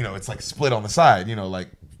 and it's like split on the side.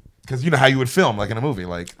 Because how you would film like in a movie,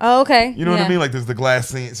 like. Oh, okay. You know what I mean? Like there's the glass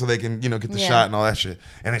scene so they can, get the Yeah. shot and all that shit.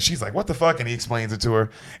 And then she's like, what the fuck? And he explains it to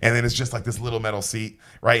her. And then it's just like this little metal seat,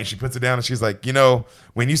 right? And she puts it down and she's like,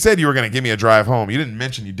 when you said you were going to give me a drive home, you didn't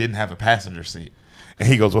mention you didn't have a passenger seat. And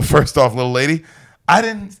he goes, well, first off, little lady, I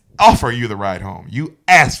didn't offer you the ride home. You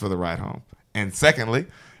asked for the ride home. And secondly,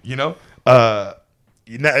 at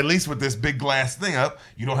least with this big glass thing up,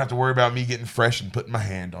 you don't have to worry about me getting fresh and putting my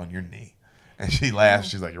hand on your knee. And she laughs.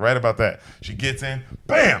 She's like, you're right about that. She gets in.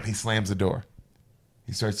 Bam! He slams the door.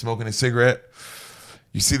 He starts smoking a cigarette.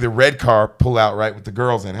 You see the red car pull out right with the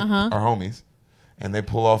girls in it, our homies. And they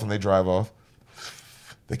pull off and they drive off.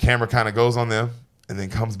 The camera kind of goes on them and then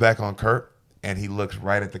comes back on Kurt. And he looks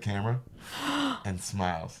right at the camera and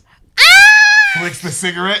smiles. Flicks the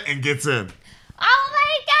cigarette and gets in. Oh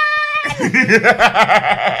my God!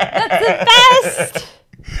 That's the best.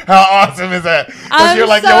 How awesome is that? Because you're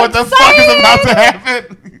like, so yo, what the fuck is about to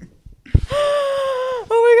happen? Oh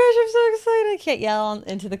my gosh, I'm so excited! I can't yell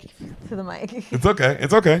into the mic. It's okay.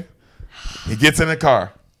 It's okay. He gets in the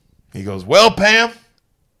car. He goes, well, Pam,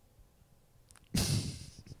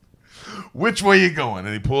 which way you going?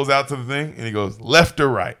 And he pulls out to the thing and he goes, left or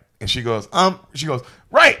right? And she goes,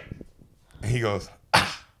 right. And he goes,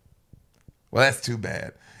 well, that's too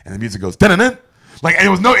bad. And the music goes, dun-dun-dun. Like, and it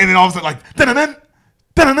was and then all of a sudden, like, dun-dun-dun,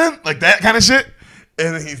 dun-dun-dun, like that kind of shit.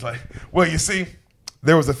 And then he's like, well, you see,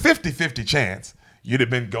 there was a 50-50 chance you'd have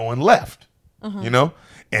been going left, And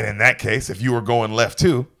in that case, if you were going left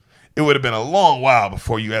too, it would have been a long while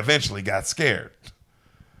before you eventually got scared.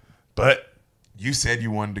 But you said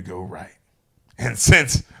you wanted to go right. And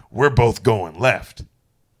since we're both going left,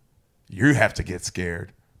 you have to get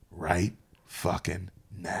scared right fucking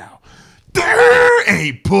now. And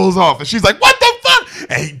he pulls off. And she's like, what the fuck?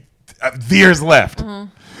 And he veers left.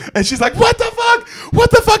 And she's like, what the fuck? What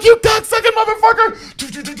the fuck, you cocksucking motherfucker?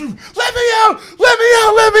 Let me out. Let me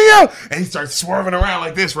out. Let me out. And he starts swerving around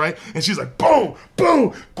like this, right? And she's like, boom,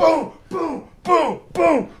 boom, boom, boom, boom,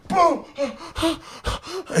 boom, boom.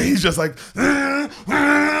 And he's just like, and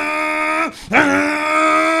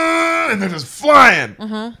they're just flying.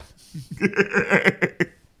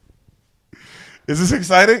 Is this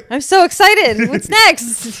exciting? I'm so excited. What's next?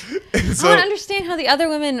 So, I want to understand how the other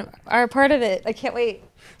women are a part of it. I can't wait.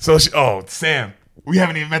 So, Sam, we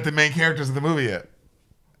haven't even met the main characters of the movie yet.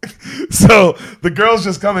 So the girl's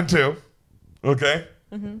just coming to, okay?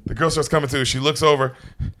 The girl starts coming to. She looks over,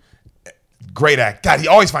 great act. God, he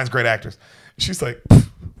always finds great actors. She's like,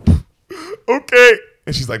 okay.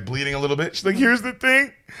 And she's like bleeding a little bit. She's like, here's the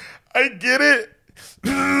thing. I get it.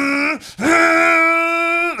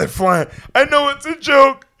 They're flying. I know it's a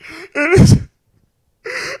joke. And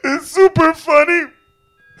it's super funny.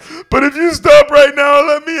 But if you stop right now and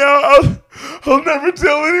let me out, I'll never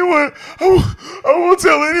tell anyone. I won't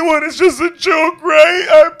tell anyone. It's just a joke,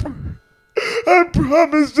 right? I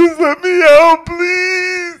promise. Just let me out,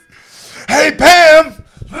 please. Hey, Pam.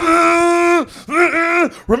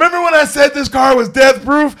 Remember when I said this car was death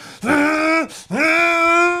proof? Well,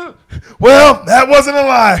 that wasn't a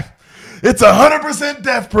lie. It's 100%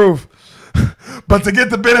 death proof. But to get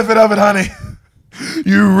the benefit of it, honey,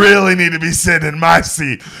 you really need to be sitting in my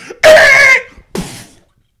seat.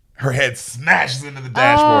 Her head smashes into the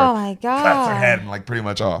dashboard. Oh my God. Cuts her head like pretty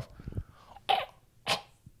much off.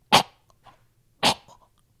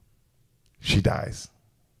 She dies.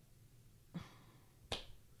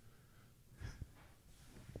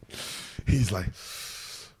 He's like,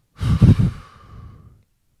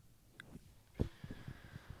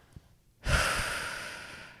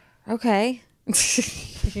 okay.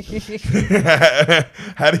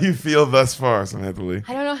 How do you feel thus far, Samantha Lee?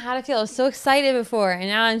 I don't know how to feel. I was so excited before, and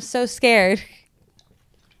now I'm so scared.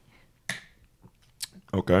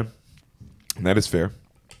 Okay. And that is fair.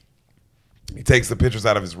 He takes the pictures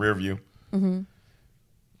out of his rear view. Mm-hmm.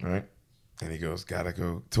 All right. And he goes, gotta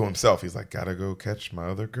go, to himself. He's like, gotta go catch my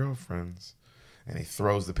other girlfriends. And he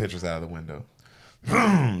throws the pictures out of the window.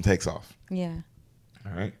 Takes off. Yeah.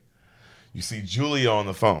 All right. You see Julia on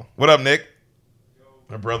the phone. What up, Nick?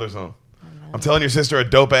 Her brother's home. I'm telling your sister a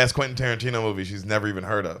dope-ass Quentin Tarantino movie she's never even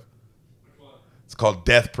heard of. It's called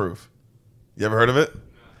Death Proof. You ever heard of it? No.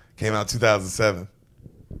 Came out 2007.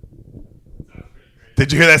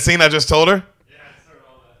 Did you hear that scene I just told her? Yeah, I heard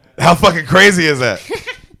all that. How fucking crazy is that?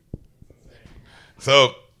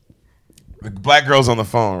 So, the black girl's on the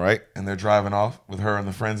phone, right? And they're driving off with her and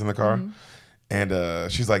the friends in the car. Mm-hmm.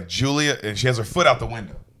 And she's like, Julia, and she has her foot out the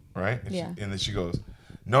window, right? And, yeah. And then she goes,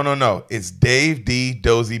 no. It's Dave, D,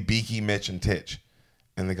 Dozy, Beaky, Mitch, and Titch.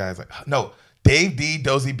 And the guy's like, no, Dave, D,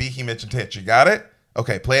 Dozy, Beaky, Mitch, and Titch. You got it?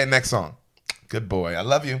 Okay, play it next song. Good boy. I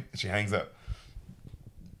love you. And she hangs up.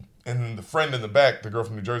 And then the friend in the back, the girl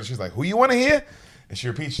from New Jersey, she's like, who you want to hear? And she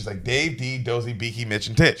repeats, she's like, Dave, D, Dozy, Beaky, Mitch,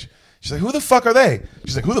 and Titch. She's like, who the fuck are they?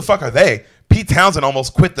 She's like, who the fuck are they? Pete Townsend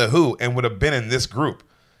almost quit The Who and would have been in this group.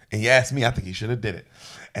 And you asked me, I think he should have did it.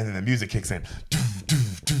 And then the music kicks in.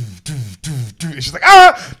 And she's like,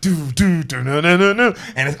 no.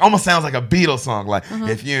 And it almost sounds like a Beatles song. Like,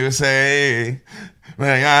 if you say, well,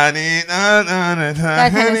 I need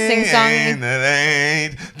that kind of sing-song.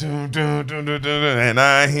 And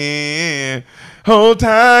I hear, hold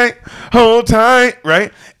tight,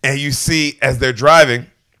 right? And you see, as they're driving,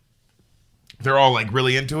 they're all like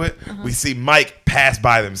really into it. We see Mike pass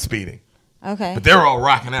by them speeding. Okay. But they're all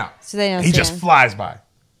rocking out. So they don't He just flies by.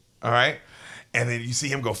 All right? And then you see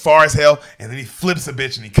him go far as hell, and then he flips a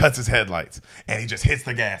bitch and he cuts his headlights. And he just hits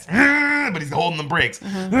the gas. But he's holding the brakes. He's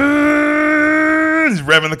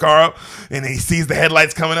revving the car up, and then he sees the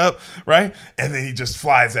headlights coming up, right? And then he just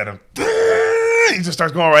flies at him. He just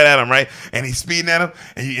starts going right at him, right? And he's speeding at him,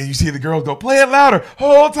 and you see the girl go, play it louder.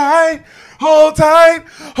 Hold tight.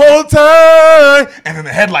 And then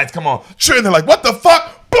the headlights come on. And they're like, what the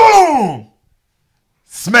fuck? Boom!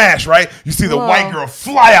 Smash, right? You see the white girl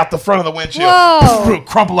fly out the front of the windshield,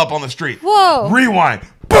 crumple up on the street. Whoa. Rewind.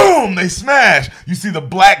 Boom! They smash. You see the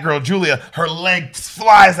black girl, Julia, her leg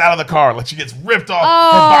flies out of the car. Like she gets ripped off. Her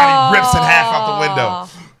body rips in half out the window.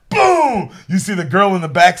 Boom! You see the girl in the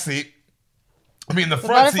back seat. The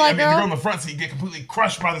front seat. The girl in the front seat get completely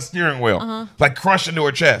crushed by the steering wheel. Like crushed into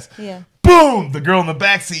her chest. Yeah. Boom! The girl in the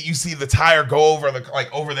back seat, you see the tire go over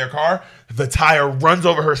over their car. The tire runs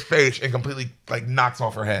over her face and completely knocks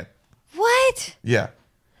off her head. What? Yeah.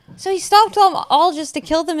 So he stopped them all just to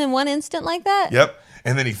kill them in one instant like that? Yep.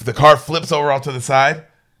 And then the car flips over off to the side.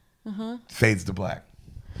 Fades to black.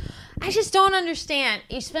 I just don't understand.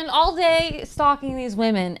 You spend all day stalking these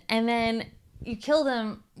women and then you kill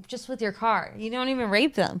them just with your car. You don't even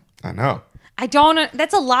rape them. I know.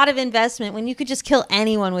 That's a lot of investment when you could just kill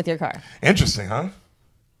anyone with your car. Interesting, huh?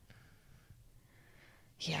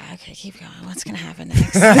 Yeah, okay, keep going. What's going to happen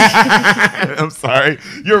next? I'm sorry.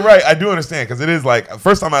 You're right. I do understand because it is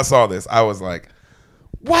first time I saw this, I was like,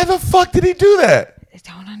 why the fuck did he do that? I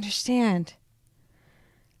don't understand.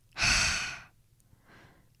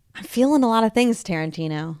 I'm feeling a lot of things,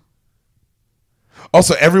 Tarantino.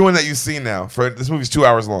 Also, everyone that you see now, this movie's 2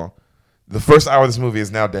 hours long. The first hour of this movie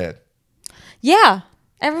is now dead. Yeah.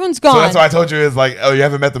 Everyone's gone. So that's why I told you is like, oh, you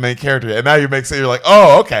haven't met the main character yet. And now you make sense. You're like,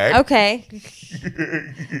 oh, okay. Okay.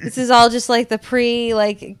 This is all just like the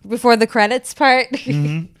before the credits part.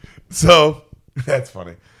 So that's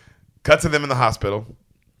funny. Cut to them in the hospital.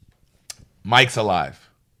 Mike's alive.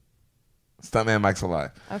 Stuntman Mike's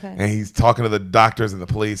alive. Okay. And he's talking to the doctors and the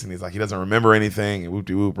police, and he's like, he doesn't remember anything, and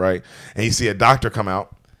whoop-de-whoop, right? And you see a doctor come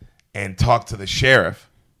out and talk to the sheriff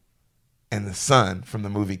and the son from the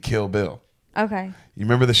movie Kill Bill. Okay. You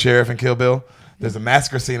remember the sheriff in Kill Bill? There's a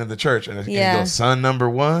massacre scene at the church, and he goes, son number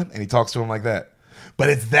 1, and he talks to him like that. But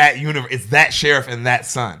it's that universe. It's that sheriff and that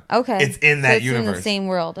son. Okay. It's in that universe. In the same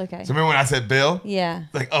world. Okay. So remember when I said Bill? Yeah.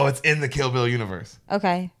 Like, oh, it's in the Kill Bill universe.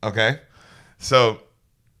 Okay. Okay. So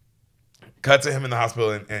cut to him in the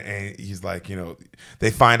hospital, and he's like,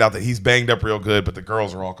 they find out that he's banged up real good, but the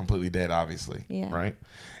girls are all completely dead, obviously. Yeah. Right?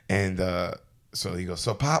 And so he goes,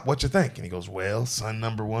 so Pop, what you think? And he goes, well, son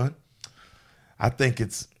number 1, I think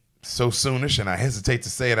it's so soonish, and I hesitate to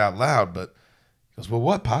say it out loud, but he goes, well,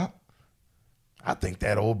 what, Pop? I think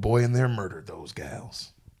that old boy in there murdered those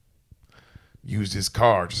gals. Used his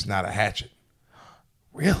car, just not a hatchet.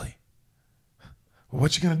 Really? Well,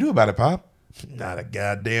 what you gonna do about it, Pop? Not a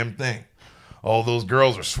goddamn thing. All those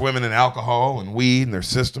girls are swimming in alcohol and weed in their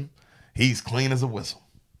system. He's clean as a whistle.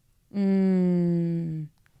 And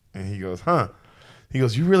he goes, huh? He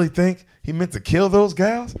goes, you really think he meant to kill those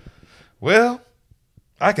gals? Well,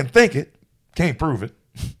 I can think it. Can't prove it.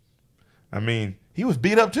 I mean, he was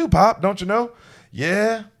beat up too, Pop, don't you know?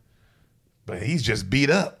 Yeah, but he's just beat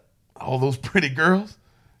up. All those pretty girls.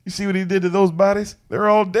 You see what he did to those bodies? They're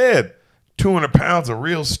all dead. 200 pounds of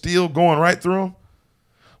real steel going right through them.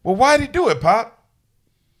 Well, why'd he do it, Pop?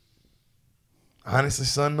 Honestly,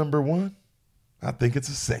 son number 1, I think it's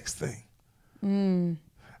a sex thing.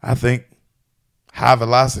 I think high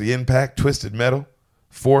velocity impact, twisted metal,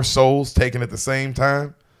 4 souls taken at the same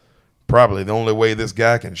time. Probably the only way this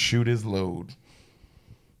guy can shoot his load.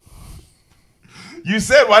 You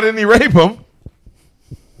said, why didn't he rape him?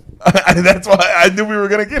 That's why I knew we were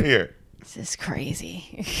going to get here. This is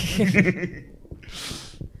crazy.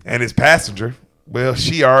 And his passenger, well,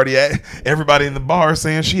 she already, everybody in the bar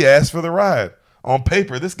saying she asked for the ride. On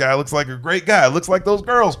paper, this guy looks like a great guy. Looks like those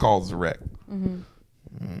girls called the wreck.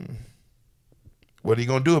 What are you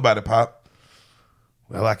going to do about it, Pop?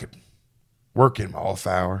 Well, I could work him off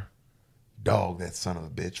hour. Dog that son of a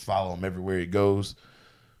bitch. Follow him everywhere he goes.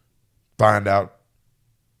 Find out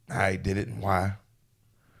how he did it and why.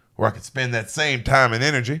 Or I could spend that same time and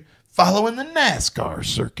energy following the NASCAR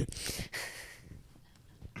circuit.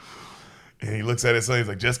 And he looks at his son. He's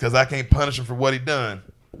like, just because I can't punish him for what he done,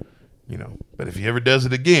 but if he ever does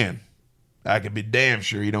it again, I can be damn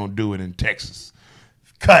sure he don't do it in Texas.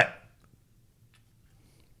 Cut.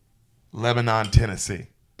 Lebanon, Tennessee.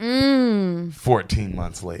 14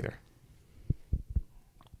 months later.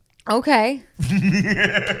 Okay.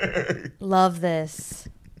 Love this.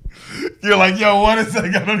 You're like, yo, what is that?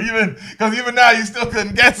 I don't even, because even now you still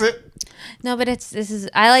couldn't guess it. No, but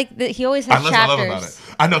I like that he always has chapters. I love about it.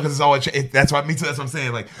 I know, because it's always, that's why, me too, that's what I'm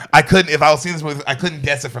saying. Like, I couldn't, if I was seeing this movie, I couldn't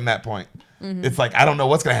guess it from that point. It's like, I don't know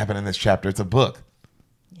what's going to happen in this chapter. It's a book.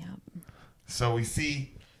 Yep. So we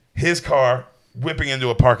see his car whipping into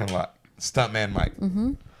a parking lot. Stuntman Mike.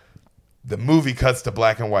 The movie cuts to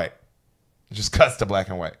black and white. It just cuts to black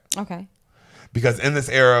and white. Okay. Because in this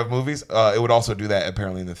era of movies, it would also do that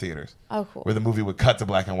apparently in the theaters. Oh, cool. Where the movie would cut to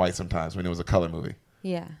black and white sometimes when it was a color movie.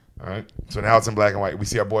 Yeah. All right. So now it's in black and white. We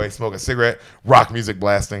see our boy smoke a cigarette, rock music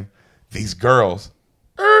blasting. These girls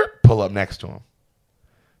pull up next to him.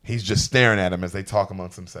 He's just staring at them as they talk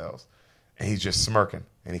amongst themselves. And he's just smirking.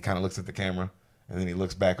 And he kind of looks at the camera. And then he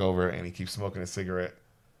looks back over and he keeps smoking a cigarette.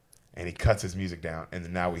 And he cuts his music down. And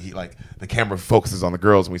then now the camera focuses on the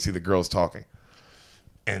girls and we see the girls talking.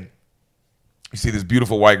 And you see this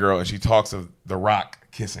beautiful white girl and she talks of The Rock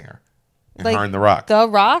kissing her. And her and The Rock. The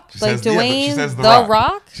Rock? Like Dwayne she says The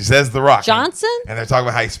Rock? She says The Rock. Johnson? And they're talking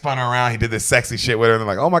about how he spun her around. He did this sexy shit with her. And they're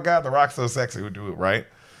like, oh my God, The Rock's so sexy. We'll do it, right?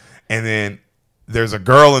 And then there's a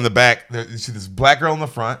girl in the back. You see this black girl in the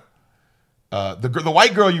front. The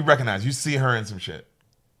white girl you recognize. You see her in some shit.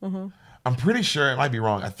 I'm pretty sure, it might be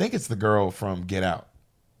wrong. I think it's the girl from Get Out.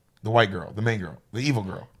 The white girl, the main girl, the evil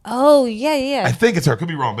girl. Oh, yeah. I think it's her. Could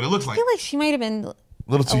be wrong, but it looks like. I feel like she might have been a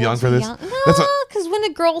little too young for this. No, because when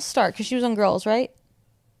did Girls start? Because she was on Girls, right?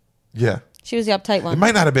 Yeah. She was the uptight one. It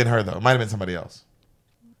might not have been her, though. It might have been somebody else.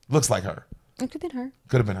 Looks like her. It could have been her.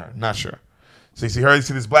 Could have been her. Not sure. So you see her. You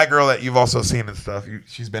see this black girl that you've also seen in stuff.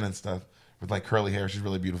 She's been in stuff with like curly hair. She's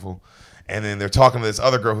really beautiful. And then they're talking to this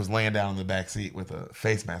other girl who's laying down in the back seat with a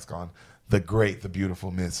face mask on. The great, the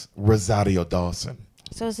beautiful Miss Rosario Dawson.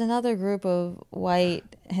 So it's another group of white,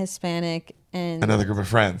 Hispanic, and Another group of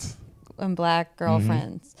friends. and black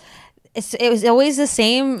girlfriends. It was always the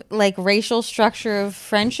same like racial structure of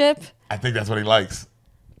friendship. I think that's what he likes.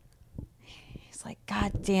 It's like,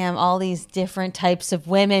 God damn, all these different types of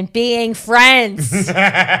women being friends.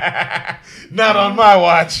 Not on my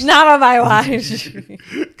watch. Not on my watch.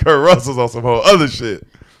 Kurt Russell's on some whole other shit.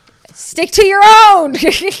 Stick to your own.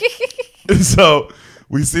 So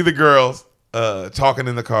we see the girls talking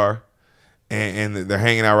in the car, and they're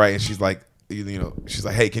hanging out, right? And she's like, she's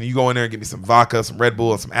like, hey, can you go in there and get me some vodka, some Red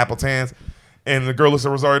Bull, and some apple tans? And the girl looks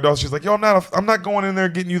at Rosario Dawson. She's like, yo, I'm not going in there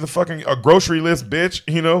getting you the fucking a grocery list, bitch,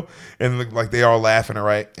 And like they all laughing, all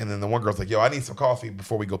right? And then the one girl's like, yo, I need some coffee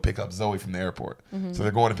before we go pick up Zoe from the airport. So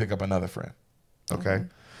they're going to pick up another friend, okay?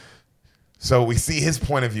 So we see his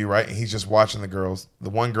point of view, right? And he's just watching the girls. The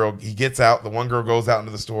one girl, he gets out. The one girl goes out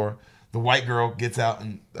into the store. The white girl gets out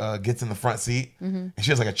and gets in the front seat. And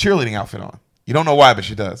she has like a cheerleading outfit on. You don't know why, but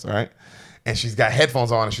she does, all right? And she's got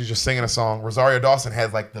headphones on and she's just singing a song. Rosario Dawson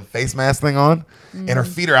has like the face mask thing on and her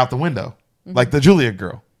feet are out the window. Like the Julia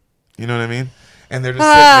girl. You know what I mean? And they're just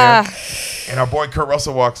sitting there. And our boy Kurt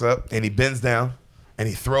Russell walks up and he bends down and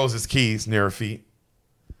he throws his keys near her feet.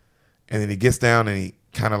 And then he gets down and he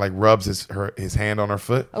kind of like rubs his hand on her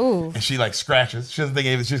foot. Ooh. And she like scratches. She doesn't think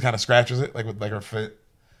anything. She just kind of scratches it like with like her foot.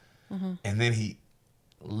 And then he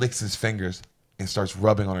licks his fingers and starts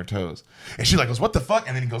rubbing on her toes. And she like goes, what the fuck?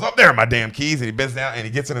 And then he goes, up there are my damn keys. And he bends down and he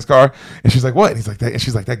gets in his car. And she's like, what? And he's like, that. And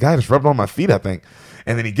she's like, that guy just rubbed on my feet, I think.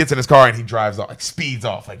 And then he gets in his car and he drives off, like speeds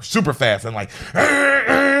off, like super fast and like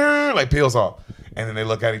peels off. And then they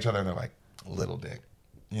look at each other and they're like, little dick.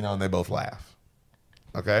 And they both laugh.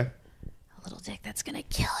 Okay? A little dick that's going to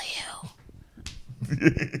kill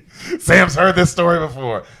you. Sam's heard this story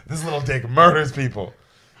before. This little dick murders people.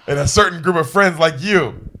 And a certain group of friends like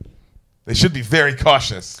you, they should be very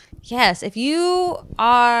cautious. Yes, if you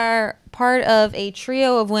are part of a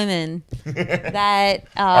trio of women that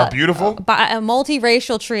are beautiful, a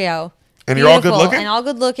multiracial trio, and you're all good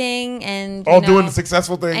looking, and all doing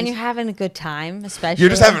successful things, and you're having a good time, especially you're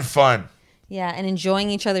just having fun. Yeah, and enjoying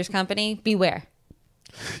each other's company. Beware.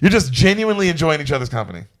 You're just genuinely enjoying each other's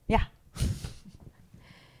company. Yeah.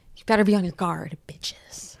 You better be on your guard,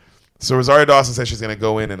 bitches. So Rosario Dawson says she's going to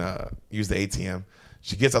go in and use the ATM.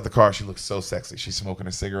 She gets out the car. She looks so sexy. She's smoking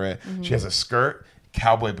a cigarette. She has a skirt,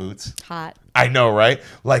 cowboy boots. Hot. I know, right?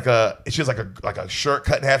 Like she has like a shirt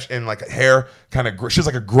cut in half and like a hair kind of. She has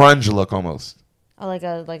like a grunge look almost. Oh, like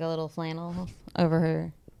a little flannel over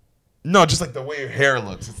her. No, just like the way her hair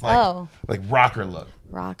looks. It's like rocker look.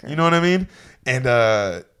 Rocker. You know what I mean?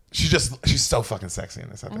 And she's so fucking sexy in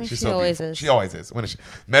this. I think she's she so always beautiful. is. She always is. When she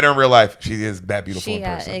met her in real life, she is that beautiful in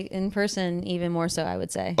person. In person, even more so, I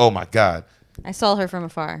would say. Oh my God. I saw her from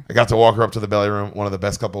afar. I got to walk her up to the belly room. One of the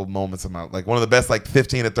best couple of moments of one of the best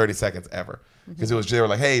 15 to 30 seconds ever. Because it was, they were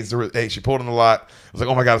like, hey, she pulled in the lot. I was like,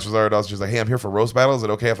 oh my God, it's Rosario Dawson. She was like, hey, I'm here for roast battle. Is it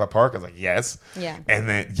okay if I park? I was like, yes. Yeah. And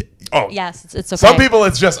then, yes, it's okay. Some people,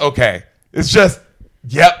 it's just okay. It's just,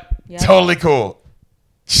 yep. Totally cool.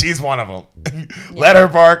 She's one of them. Let her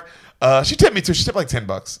bark. She tipped me too. She tipped like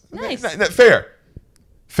 $10. Nice.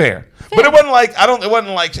 Fair. But it wasn't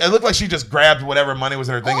like it looked like she just grabbed whatever money was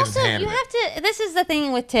in her thing and just Also, handed it. this is the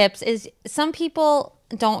thing with tips is some people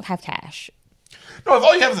don't have cash. No, if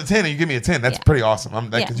all you have is a 10 and you give me a 10, that's pretty awesome.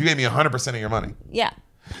 Because you gave me 100% of your money. Yeah.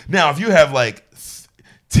 Now, if you have like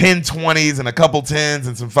 10 20s and a couple 10s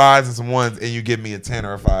and some 5s and some 1s and you give me a 10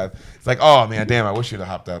 or a 5, it's like, oh man, damn, I wish you'd have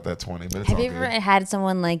hopped out that 20. But it's have you ever had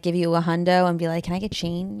someone like give you a hundo and be like, can I get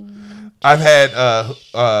change? I've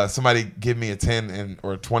had somebody give me a 10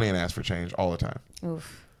 or a 20 and ask for change all the time.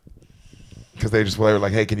 Oof. Because they were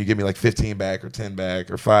like, hey, can you give me like 15 back or 10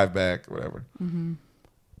 back or 5 back or whatever. Mm-hmm.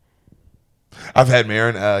 I've had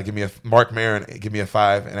Mark Maron give me a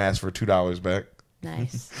 5 and ask for $2 back.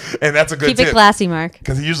 Nice. And that's a good tip. Keep it classy, Mark.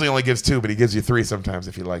 Because he usually only gives 2, but he gives you 3 sometimes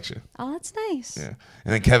if he likes you. Oh, that's nice. Yeah.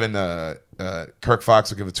 And then Kevin, Kirk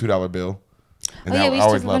Fox will give a $2 bill. And we used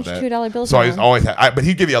to have a bunch of $2 bills. So I always had, but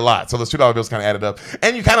he'd give you a lot. So those $2 bills kind of added up.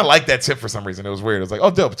 And you kind of like that tip for some reason. It was weird. It was like,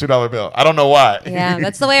 oh, dope, $2 bill. I don't know why. Yeah,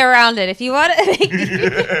 that's the way around it. If you want to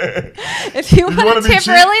tip cheap,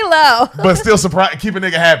 really low. But still keep a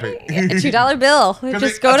nigga happy. A $2 bill.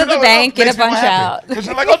 Just go to the bank, get a bunch out. Because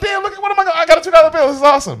you're like, oh, damn, look at what am I got a $2 bill. This is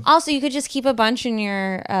awesome. Also, you could just keep a bunch in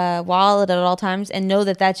your wallet at all times and know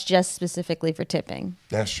that that's just specifically for tipping.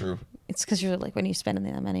 That's true. It's because you're like when you spend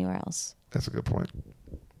them anywhere else. That's a good point.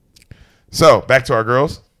 So, back to our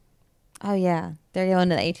girls. Oh, yeah. They're going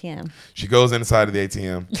to the ATM. She goes inside of the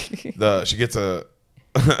ATM.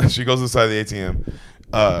 She goes inside the ATM.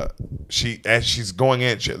 as she's going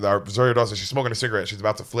in, Rosario Dawson, she's smoking a cigarette. She's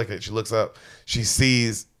about to flick it. She looks up. She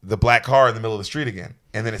sees the black car in the middle of the street again,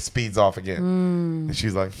 and then it speeds off again. And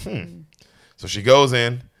she's like, So she goes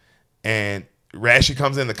in, and as she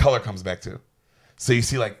comes in, the color comes back too. So you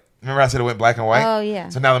see, like, remember I said it went black and white? Oh, yeah.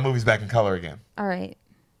 So now the movie's back in color again. All right.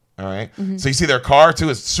 All right. So you see their car too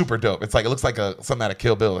is super dope. It's like, it looks like something out of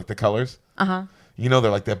Kill Bill, like the colors. You know,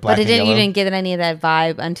 they're like that black. But it and didn't yellow. even get any of that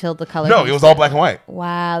vibe until the color. No, it was all black and white.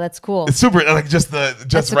 Wow, that's cool. It's super, like just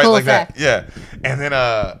That's a right cool like effect. that. Yeah. And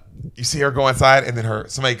then you see her go inside, and then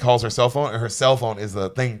somebody calls her cell phone, and her cell phone is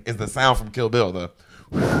the sound from Kill Bill.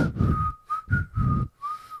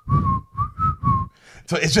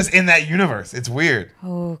 So it's just in that universe. It's weird.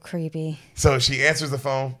 Oh, creepy. So she answers the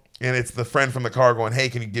phone, and it's the friend from the car going, "Hey,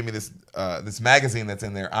 can you give me this magazine that's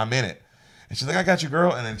in there? I'm in it." And she's like, "I got you,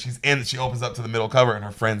 girl." And then she opens up to the middle cover, and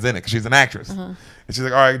her friend's in it because she's an actress. And she's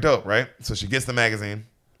like, "All right, dope, right?" So she gets the magazine.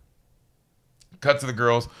 Cut to the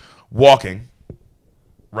girls walking.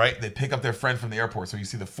 Right? They pick up their friend from the airport. So you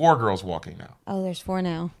see the 4 girls walking now. Oh, there's 4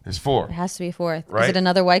 now. There's 4. There has to be a 4th. Right? Is it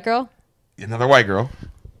another white girl? Another white girl.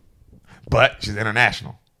 But she's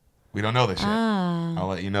international. We don't know this yet. Ah. I'll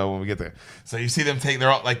let you know when we get there. So you see them they're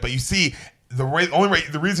all like, but you see the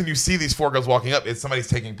reason you see these 4 girls walking up is somebody's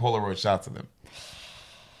taking Polaroid shots of them.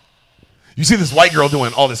 You see this white girl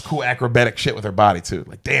doing all this cool acrobatic shit with her body too.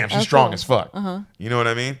 Like, damn, she's strong as fuck. You know what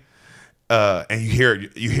I mean? And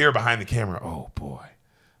you hear behind the camera, oh boy,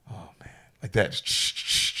 oh man, like that.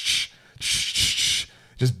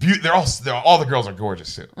 Just they're all the girls are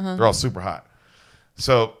gorgeous too. They're all super hot.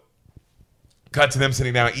 So, cut to them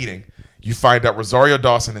sitting down eating. You find out Rosario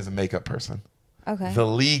Dawson is a makeup person. Okay. The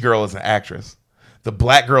Lee girl is an actress. The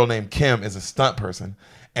black girl named Kim is a stunt person.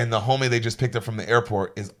 And the homie they just picked up from the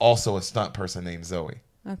airport is also a stunt person named Zoe.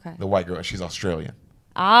 Okay. The white girl. She's Australian.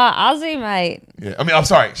 Aussie mate. Yeah. I mean, I'm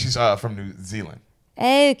sorry. She's from New Zealand.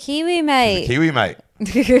 Oh, Kiwi mate. Kiwi mate.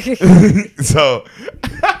 So,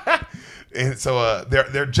 and so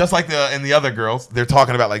they're just like the other girls. They're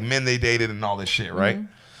talking about like men they dated and all this shit, right?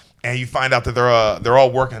 And you find out that they're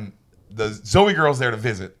all working. The Zoe girl's there to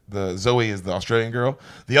visit. The Zoe is the Australian girl.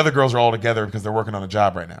 The other girls are all together because they're working on a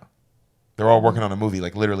job right now. They're all working on a movie,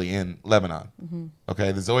 like literally in Lebanon.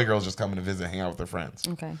 Okay, the Zoe girl's just coming to visit, hang out with their friends.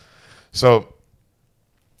 Okay. So,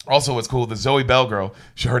 also what's cool, the Zoe Bell girl,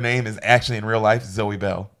 her name is actually in real life Zoe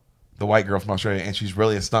Bell, the white girl from Australia, and she's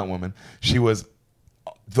really a stunt woman. She was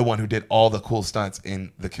the one who did all the cool stunts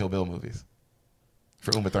in the Kill Bill movies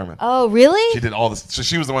for Uma Thurman. Oh, really? She did all this. So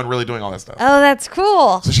she was the one really doing all that stuff. Oh, that's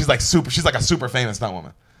cool. So she's like a super famous stunt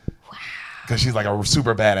woman. Wow. Because she's like a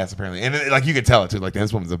super badass apparently, and like you could tell it too. Like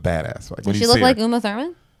this woman's a badass. Like, does she look like Uma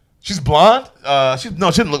Thurman? She's blonde. She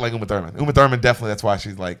didn't look like Uma Thurman. Uma Thurman definitely. That's why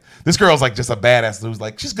she's like this girl's like just a badass who's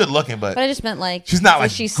like she's good looking, but I just meant like she's not like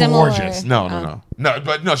she's gorgeous. Similar? No.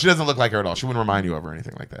 But no, she doesn't look like her at all. She wouldn't remind you of her or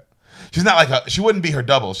anything like that. She's not like she wouldn't be her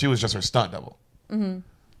double. She was just her stunt double. You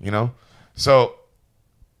know, so.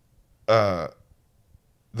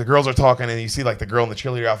 The girls are talking, and you see like the girl in the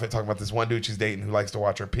cheerleader outfit talking about this one dude she's dating who likes to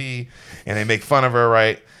watch her pee, and they make fun of her,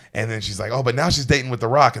 right? And then she's like, "Oh, but now she's dating with The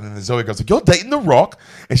Rock." And then the Zoe goes, like, "You're dating The Rock?"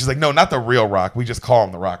 And she's like, "No, not the real Rock. We just call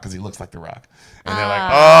him The Rock because he looks like The Rock." And they're like,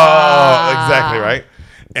 "Oh, exactly right."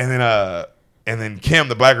 And then Kim,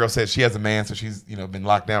 the black girl, says she has a man, so she's been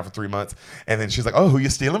locked down for 3 months. And then she's like, "Oh, who you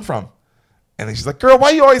stealing from?" And then she's like, "Girl,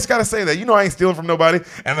 why you always gotta say that? You know I ain't stealing from nobody."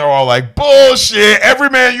 And they're all like, "Bullshit. Every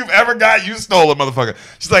man you've ever got, you stole it, motherfucker."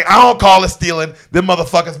 She's like, "I don't call it stealing. Them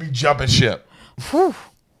motherfuckers be jumping ship." Whew.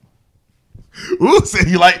 Ooh, so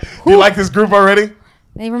you like this group already?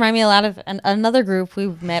 They remind me a lot of another group we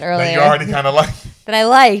met earlier. That you already kind of like. That I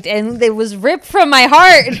liked, and it was ripped from my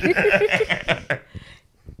heart.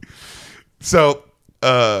 So,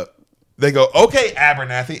 they go, "Okay,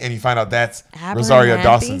 Abernathy," and you find out that's Rosario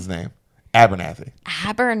Dawson's name. Abernathy.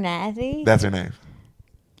 Abernathy? That's her name.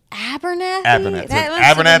 Abernathy? Abernathy.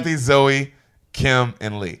 Abernathy, Zoe, Kim,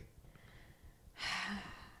 and Lee.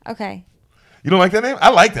 Okay. You don't like that name?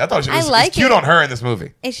 I liked it. I thought it was cute on her in this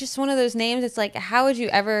movie. It's just one of those names. It's like, how would you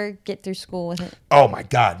ever get through school with it? Oh my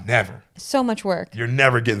God, never. So much work. You're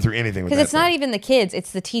never getting through anything with that. Because it's not even the kids.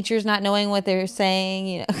 It's the teachers not knowing what they're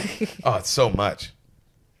saying. Oh, it's so much.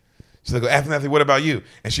 She's like, "Abernathy, what about you?"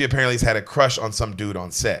 And she apparently has had a crush on some dude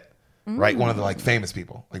on set. right? One of the like famous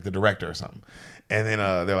people, like the director or something. And then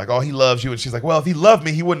they're like, oh, he loves you. And she's like, well, if he loved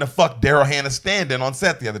me, he wouldn't have fucked Daryl Hannah Stanton on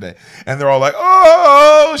set the other day. And they're all like,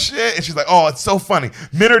 oh, shit. And she's like, oh, it's so funny.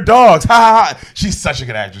 Men are dogs. Ha, ha, ha. She's such a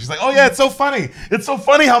good actress. She's like, oh, yeah, it's so funny. It's so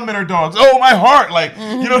funny how men are dogs. Oh, my heart. Like,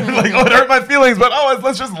 you know, like, oh, it hurt my feelings. But, oh,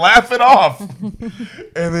 let's just laugh it off.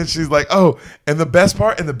 And then she's like, oh, and the best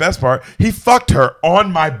part, he fucked her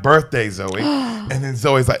on my birthday, Zoe. And then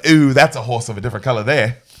Zoe's like, ooh, that's a horse of a different color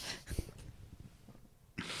there.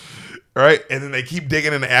 Right? And then they keep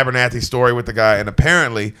digging into Abernathy's story with the guy, and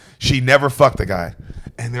apparently she never fucked the guy.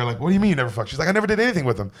 And they're like, what do you mean you never fucked? She's like, I never did anything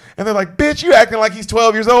with him. And they're like, bitch, you acting like he's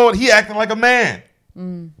 12 years old. He acting like a man.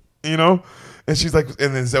 You know? And she's like,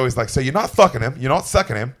 and then Zoe's like, so you're not fucking him. You're not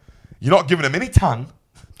sucking him. You're not giving him any tongue.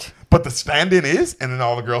 But the stand-in is. And then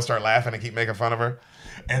all the girls start laughing and keep making fun of her.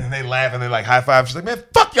 And then they laugh and they like high five. She's like, man,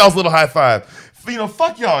 fuck y'all's little high five. You know,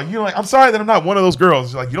 fuck y'all. You're like, I'm sorry that I'm not one of those girls.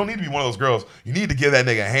 She's like, you don't need to be one of those girls. You need to give that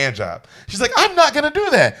nigga a hand job. She's like, I'm not going to do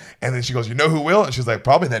that. And then she goes, you know who will? And she's like,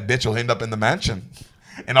 probably that bitch will end up in the mansion.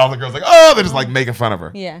 And all the girls like, oh, they're just like making fun of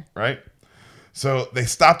her. Yeah. Right? So they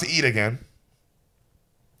stop to eat again.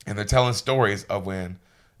 And they're telling stories of when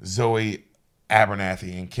Zoe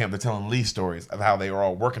Abernathy and Kim, they're telling Lee stories of how they were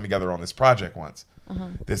all working together on this project once.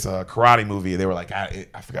 This karate movie. They were like, I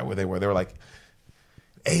forgot where they were. They were like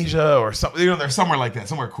Asia or something. You know, they're somewhere like that,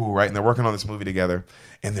 somewhere cool, right? And they're working on this movie together.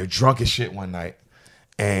 And they're drunk as shit one night.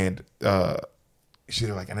 And she's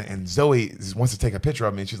like, and Zoe wants to take a picture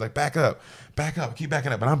of me. And she's like, back up, keep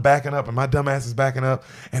backing up. And I'm backing up, and my dumb ass is backing up.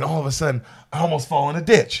 And all of a sudden, I almost fall in a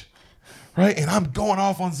ditch, right? And I'm going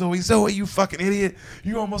off on Zoe. Zoe, you fucking idiot!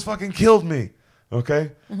 You almost fucking killed me.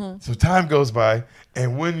 Okay? So time goes by,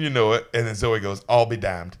 and when you know it, and then Zoe goes, I'll be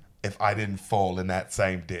damned if I didn't fall in that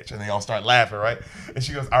same ditch. And they all start laughing, right? And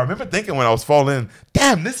she goes, I remember thinking when I was falling in,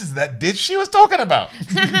 damn, this is that ditch she was talking about.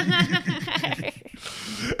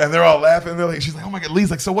 And they're all laughing. They're like, she's like, oh my God.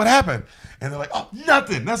 Lee's like, so what happened? And they're like, oh,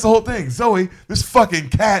 nothing. That's the whole thing. Zoe, this fucking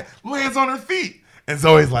cat lands on her feet. And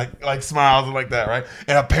Zoe's like smiles and like that, right?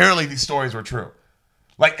 And apparently these stories were true.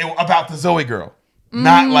 Like about the Zoe girl.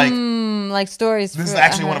 Not like stories. This is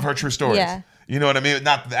actually one of her true stories. Yeah. You know what I mean?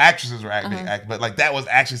 Not that the actresses were acting, but like that was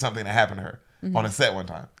actually something that happened to her on a set one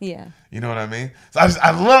time. Yeah. You know what I mean? So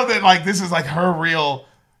I love that like this is like her real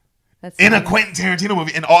in a Quentin Tarantino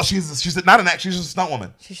movie, and all she's not an actress, she's just a stunt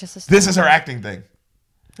woman. She's just a stunt This is her acting thing.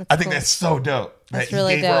 I think cool. that's so dope. That's that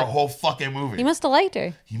really he gave her a dope. whole fucking movie. He must have liked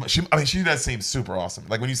her. She does seem super awesome.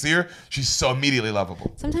 Like when you see her, she's so immediately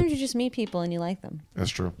lovable. Sometimes you just meet people and you like them. That's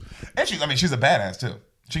true. And she's a badass too.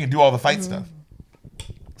 She can do all the fight stuff.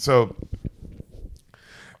 So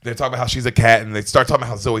they talk about how she's a cat, and they start talking about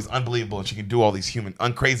how Zoe's unbelievable and she can do all these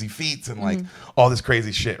crazy feats and like all this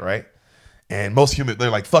crazy shit, right? And they're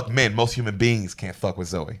like, fuck men. Most human beings can't fuck with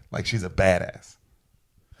Zoe. Like she's a badass.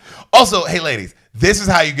 Also, hey ladies, this is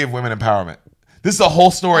how you give women empowerment. This is a whole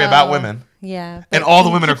story about women. Yeah. And all the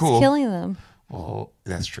women are cool. Killing them. Oh,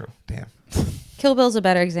 that's true. Damn. Kill Bill's a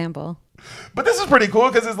better example. But this is pretty cool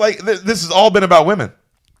because it's like this has all been about women.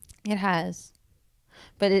 It has.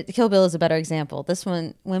 But Kill Bill is a better example. This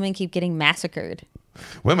one, women keep getting massacred.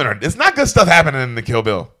 It's not good stuff happening in the Kill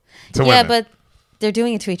Bill to women. But they're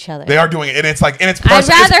doing it to each other. They are doing it, and it's like, and it's I'd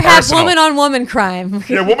rather have woman on woman crime.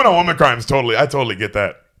 Yeah, woman on woman crimes. I totally get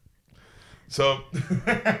that. So,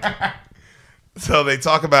 so they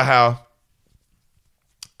talk about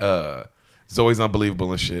how Zoe's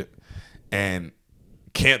unbelievable and shit, and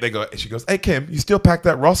she goes, hey Kim, you still pack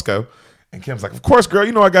that Roscoe? And Kim's like, of course, girl,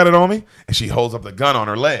 you know I got it on me. And she holds up the gun on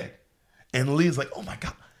her leg. And Lee's like, oh my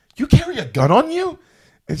God, you carry a gun on you?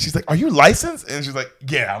 And she's like, are you licensed? And she's like,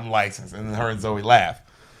 yeah, I'm licensed. And then her and Zoe laugh.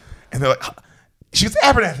 And they're like, she goes,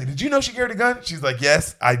 Abernathy, did you know she carried a gun? She's like,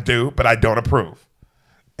 yes, I do, but I don't approve.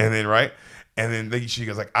 And then, right? And then she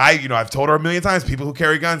goes like, I've told her a million times, people who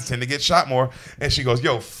carry guns tend to get shot more. And she goes,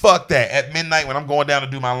 yo, fuck that. At midnight when I'm going down to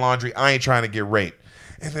do my laundry, I ain't trying to get raped.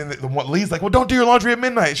 And then Lee's like, well, don't do your laundry at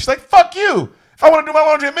midnight. She's like, fuck you. If I want to do my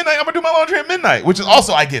laundry at midnight, I'm going to do my laundry at midnight. Which is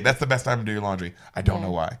also, I get, that's the best time to do your laundry. I don't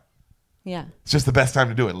know why. Yeah. It's just the best time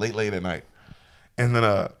to do it, late at night. And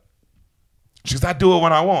then she goes, I do it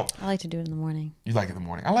when I want. I like to do it in the morning. You like it in the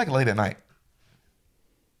morning. I like it late at night.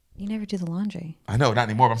 You never do the laundry. I know, not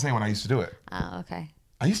anymore, but I'm saying when I used to do it. Oh, okay.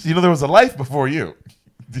 I used to, there was a life before you.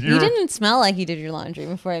 You didn't smell like you did your laundry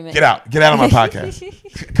before I met Get out. Get out of my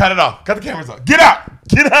podcast. Cut it off. Cut the cameras off. Get out.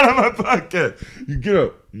 Get out of my podcast. You get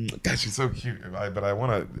up. God, she's so cute. But I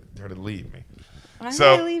want her to leave me. Why would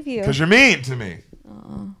I leave you? Because you're mean to me.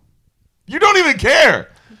 You don't even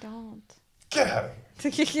care. I don't. Get out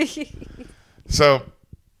of here. So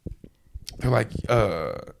they're like,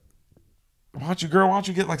 why don't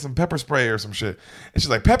you get like some pepper spray or some shit? And she's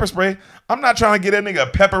like, pepper spray? I'm not trying to get that nigga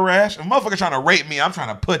a pepper rash. A motherfucker trying to rape me. I'm trying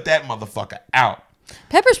to put that motherfucker out.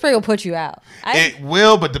 Pepper spray will put you out. It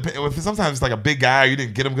will, but sometimes it's like a big guy. You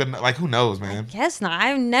didn't get him good enough. Like, who knows, man? Guess not.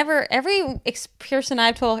 Every person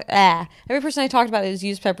I talked about who's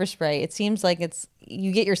used pepper spray, it seems like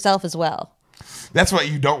you get yourself as well. That's why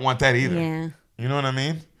you don't want that either. Yeah. You know what I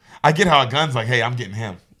mean? I get how a gun's like, hey, I'm getting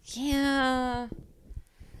him. Yeah.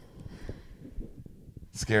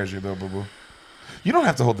 Scares you though, boo boo. You don't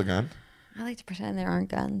have to hold the gun. I like to pretend there aren't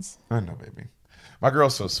guns. I know, baby. My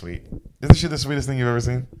girl's so sweet. Isn't she the sweetest thing you've ever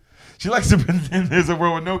seen? She likes to pretend there's a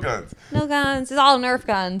world with no guns. No guns. It's all Nerf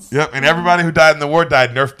guns. Yep, and everybody who died in the war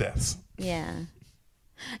died Nerf deaths. Yeah.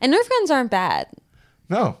 And Nerf guns aren't bad.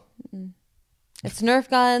 No. It's Nerf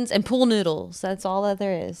guns and pool noodles. That's all that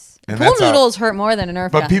there is. And Pool noodles hurt more than a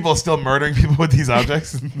Nerf gun. But people are still murdering people with these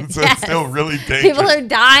objects. So Yes. It's still really dangerous. People are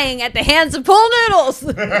dying at the hands of pool noodles.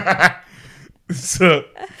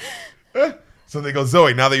 So they go,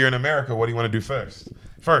 Zoe, now that you're in America, what do you want to do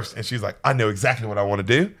first? And she's like, I know exactly what I want to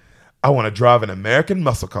do. I want to drive an American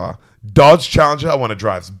muscle car. Dodge Challenger. I want to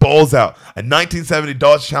drive balls out. A 1970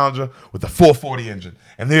 Dodge Challenger with a 440 engine.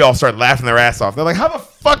 And they all start laughing their ass off. They're like, how the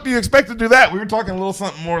fuck do you expect to do that? We were talking a little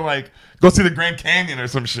something more like, go see the Grand Canyon or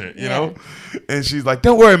some shit, you know? And she's like,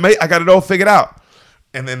 don't worry, mate. I got it all figured out.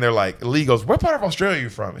 And then they're like, Lee goes, what part of Australia are you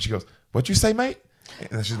from? And she goes, what'd you say, mate? And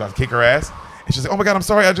then she's about to kick her ass. And she's like, oh my God, I'm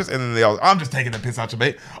sorry. And then they all, I'm just taking the piss out your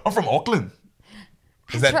mate. I'm from Auckland.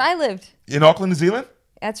 That's where I lived. In Auckland, New Zealand?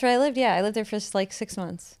 That's where I lived, yeah. I lived there for like 6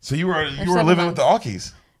 months. So you were living with the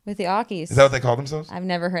Aukies? With the Aukies. Is that what they call themselves? I've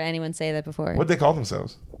never heard anyone say that before. What do they call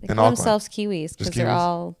themselves? They call themselves Kiwis because they're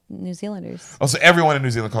all New Zealanders. Oh, so everyone in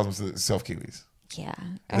New Zealand calls themselves Kiwis? Yeah.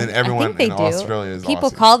 And then everyone in Australia is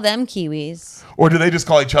People Aussies. call them Kiwis. Or do they just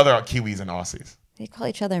call each other Kiwis and Aussies? They call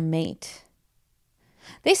each other mate.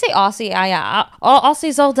 They say Aussie, yeah.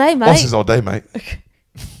 Aussies all day, mate. Aussies all day, mate.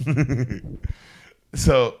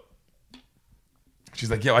 So she's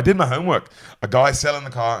like, yo, I did my homework. A guy selling the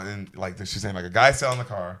car, and like she's saying, like a guy selling the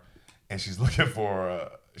car, and she's looking for.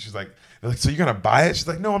 She's like, they're like, so you're gonna buy it? She's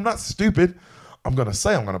like, no, I'm not stupid. I'm gonna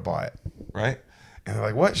say I'm gonna buy it, right? And they're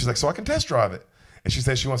like, what? She's like, so I can test drive it. And she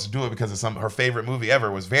says she wants to do it because of her favorite movie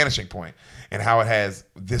ever was Vanishing Point, and how it has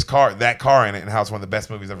that car in it, and how it's one of the best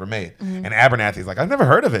movies ever made. Mm-hmm. And Abernathy's like, I've never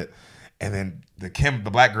heard of it. And then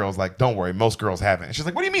the black girl's like, don't worry, most girls haven't. And she's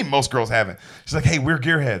like, what do you mean most girls haven't? She's like, hey, we're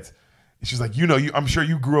gearheads. And she's like, I'm sure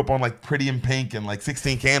you grew up on like Pretty in Pink and like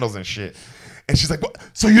 16 Candles and shit. And she's like, what?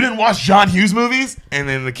 So you didn't watch John Hughes movies? And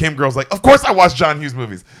then the Kim girl's like, of course I watch John Hughes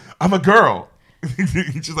movies. I'm a girl.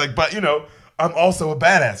 She's like, but I'm also a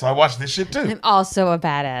badass, so I watch this shit too. I'm also a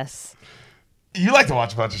badass. You like to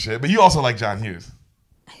watch a bunch of shit, but you also like John Hughes.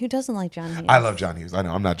 Who doesn't like John Hughes? I love John Hughes. I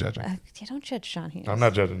know. I'm not judging. You don't judge John Hughes. I'm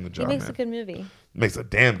not judging the job. He makes a good movie. Makes a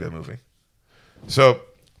damn good movie. So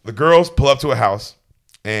the girls pull up to a house,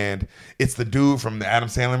 and it's the dude from the Adam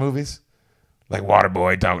Sandler movies, like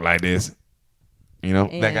Waterboy, talk like this. You know,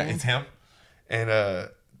 that guy. It's him. And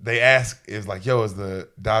they ask, is like, yo, is the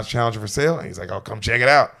Dodge Challenger for sale? And he's like, oh, come check it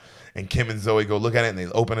out. And Kim and Zoe go look at it, and they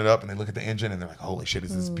open it up, and they look at the engine, and they're like, holy shit,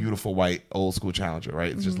 it's this beautiful white old school Challenger,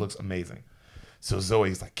 right? It just looks amazing. So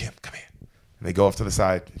Zoe's like, Kim, come here. And they go off to the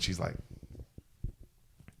side, and she's like,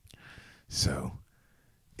 so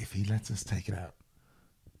if he lets us take it out,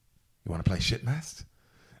 you want to play shitmast?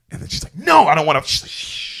 And then she's like, no, I don't want to. She's like,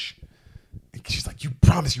 shh. And she's like, you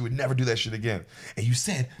promised you would never do that shit again. And you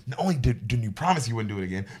said, not only didn't you promise you wouldn't do it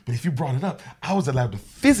again, but if you brought it up, I was allowed to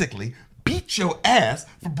physically beat your ass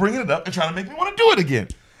for bringing it up and trying to make me want to do it again.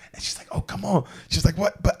 And she's like, oh, come on. She's like,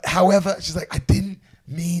 what? But however, she's like, I didn't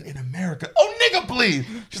mean in America. Oh, nigga, please.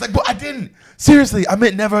 She's like, but I didn't. Seriously, I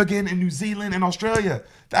meant never again in New Zealand and Australia.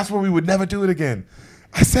 That's where we would never do it again.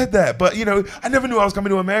 I said that, but I never knew I was coming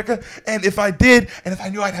to America. And if I did, and if I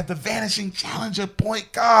knew I'd have the Vanishing Challenger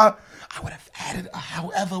point guard, I would have added a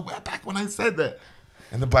however back when I said that.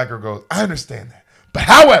 And the black girl goes, I understand that. But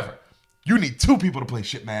however, you need two people to play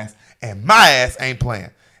shitmast, and my ass ain't playing.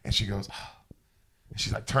 And she goes, oh. And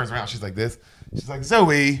she's like, turns around. She's like this. She's like,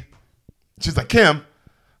 Zoe. She's like, Kim,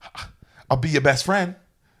 I'll be your best friend.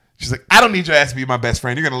 She's like, I don't need your ass to be my best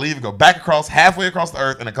friend. You're going to leave and go halfway across the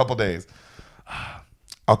earth in a couple days.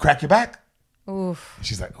 I'll crack your back. Oof.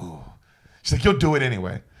 She's like, ooh. She's like, you'll do it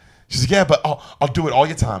anyway. She's like, yeah, but I'll do it all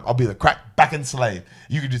your time. I'll be the crack backing slave.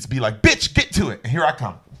 You can just be like, bitch, get to it. And here I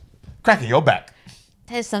come. Cracking your back.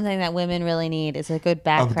 That is something that women really need. Is a good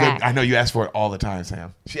back crack. I know you ask for it all the time,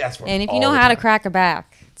 Sam. She asks for it all the time. And if you know how to crack a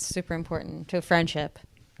back, it's super important to a friendship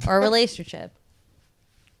or a relationship.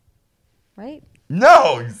 Right?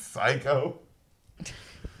 No, you psycho.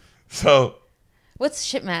 So What's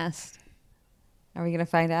shipmast? Are we gonna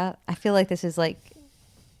find out? I feel like this is like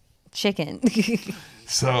chicken.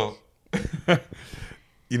 So,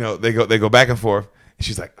 they go back and forth. And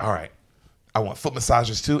she's like, all right, I want foot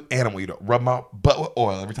massages too, and I want you to rub my butt with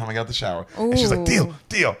oil every time I get out the shower. And she's like,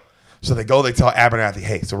 deal. So they tell Abernathy,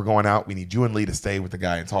 hey, so we're going out. We need you and Lee to stay with the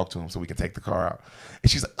guy and talk to him so we can take the car out.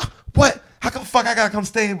 And she's like, what? How come fuck I gotta come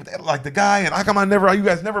stay with like the guy? And how come you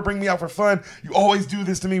guys never bring me out for fun? You always do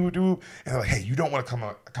this to me. And they're like, hey, you don't want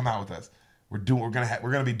to come out with us. We're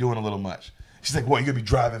gonna be doing a little much. She's like, what? You gonna be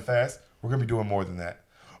driving fast? We're gonna be doing more than that.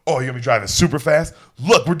 Oh, you're gonna be driving super fast?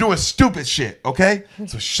 Look, we're doing stupid shit, okay?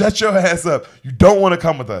 So shut your ass up. You don't want to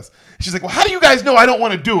come with us. She's like, well, how do you guys know I don't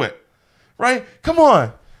want to do it? Right? Come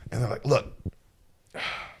on. And they're like, look,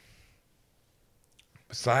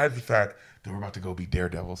 besides the fact that we're about to go be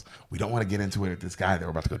daredevils, we don't want to get into it with this guy that we're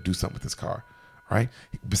about to go do something with this car, right?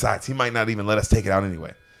 Besides, he might not even let us take it out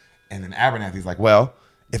anyway. And then Abernathy's like, well,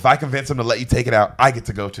 if I convince him to let you take it out, I get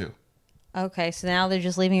to go too. Okay, so now they're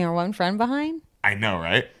just leaving her one friend behind? I know,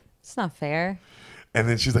 right? It's not fair. And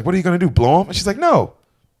then she's like, what are you going to do, blow him? And she's like, no,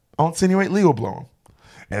 I'll insinuate Lee will blow him.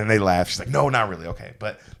 And then they laugh. She's like, no, not really. Okay,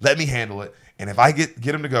 but let me handle it. And if I get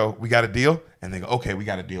him to go, we got a deal? And they go, okay, we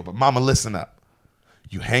got a deal. But mama, listen up.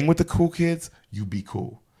 You hang with the cool kids, you be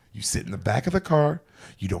cool. You sit in the back of the car.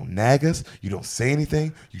 You don't nag us. You don't say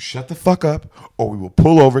anything. You shut the fuck up, or we will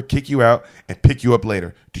pull over, kick you out, and pick you up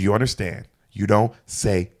later. Do you understand? You don't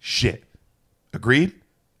say shit. Agreed?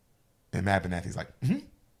 And Abernathy's like,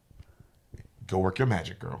 go work your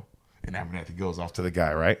magic, girl. And Abernathy goes off to the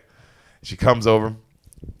guy, right? She comes over.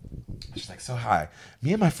 She's like, so hi.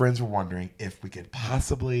 Me and my friends were wondering if we could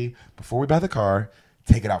possibly, before we buy the car,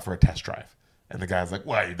 take it out for a test drive. And the guy's like,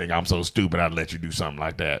 why you think I'm so stupid I'd let you do something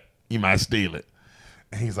like that? You might steal it.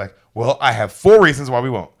 And he's like, well, I have 4 reasons why we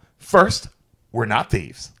won't. First, we're not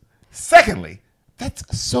thieves. Secondly,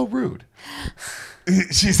 that's so rude.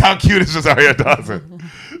 She's how cute as Rosario does it.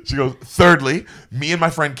 She goes, thirdly, me and my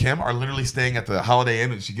friend Kim are literally staying at the Holiday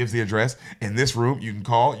Inn, and she gives the address. In this room, you can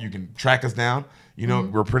call, you can track us down.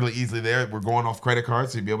 We're pretty easily there. We're going off credit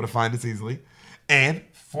cards, so you'll be able to find us easily. And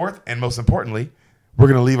fourth, and most importantly, we're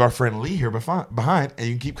going to leave our friend Lee here behind, and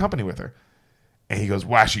you can keep company with her. And he goes,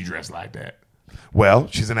 why is she dressed like that? Well,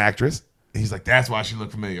 she's an actress. And he's like, that's why she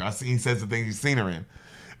looked familiar. He says the things he's seen her in.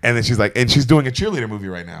 And then she's like, and she's doing a cheerleader movie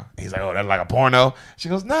right now. And he's like, oh, that's like a porno? She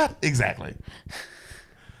goes, not exactly.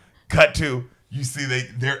 Cut to, you see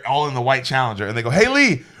they're all in the white Challenger. And they go, hey,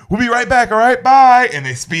 Lee, we'll be right back, all right? Bye. And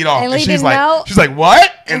they speed off. And she's like, what?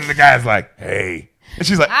 And the guy's like, hey. And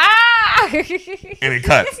she's like, ah. And it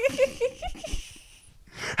cuts.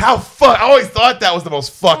 I always thought that was the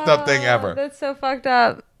most fucked up thing ever. That's so fucked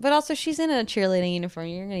up. But also, she's in a cheerleading uniform.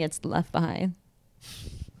 You're going to get left behind.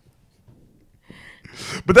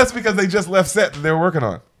 But that's because they just left set that they were working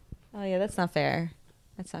on. Oh, yeah, that's not fair.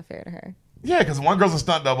 That's not fair to her. Yeah, because one girl's a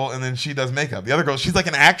stunt double, and then she does makeup. The other girl, she's like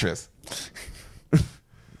an actress.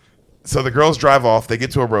 So the girls drive off. They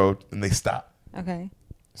get to a road, and they stop. Okay.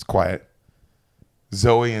 It's quiet.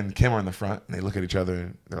 Zoe and Kim are in the front, and they look at each other,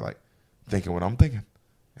 and they're like, thinking what I'm thinking.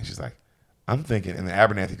 And she's like, I'm thinking. And then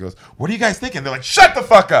Abernathy goes, what are you guys thinking? They're like, shut the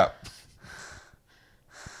fuck up.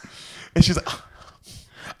 And she's like,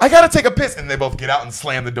 I got to take a piss. And they both get out and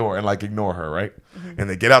slam the door and like ignore her, right? Mm-hmm. And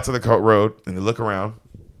they get out to the road, and they look around.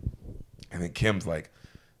 And then Kim's like,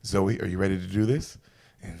 Zoe, are you ready to do this?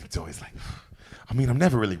 And Zoe's like, I mean, I'm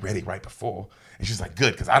never really ready right before. And she's like,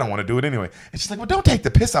 good, because I don't want to do it anyway. And she's like, well, don't take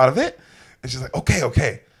the piss out of it. And she's like,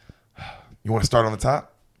 okay. You want to start on the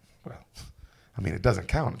top? Well, I mean, it doesn't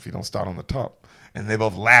count if you don't start on the top. And they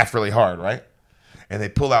both laugh really hard, right? And they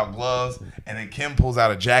pull out gloves, and then Kim pulls out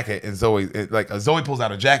a jacket, and Zoe pulls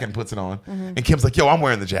out a jacket and puts it on. Mm-hmm. And Kim's like, yo, I'm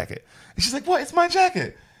wearing the jacket. And she's like, what? It's my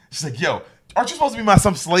jacket. She's like, yo, aren't you supposed to be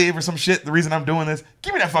some slave or some shit? The reason I'm doing this?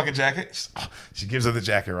 Give me that fucking jacket. She gives her the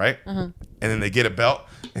jacket, right? Mm-hmm. And then they get a belt,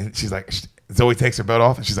 and she's like, Zoe takes her belt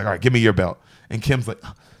off, and she's like, all right, give me your belt. And Kim's like,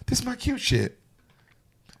 oh, this is my cute shit.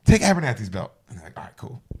 Take Abernathy's belt. And they're like, all right,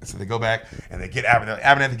 cool. And so they go back, and they get Abernathy.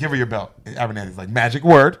 Abernathy, give her your belt. And Abernathy's like, magic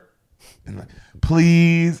word. And like,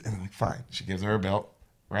 please. And they're like, fine. She gives her belt,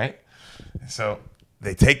 right? And so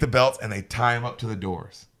they take the belts, and they tie them up to the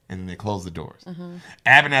doors. And then they close the doors. Mm-hmm.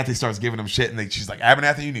 Abernathy starts giving them shit, and she's like,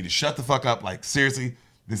 Abernathy, you need to shut the fuck up. Like, seriously,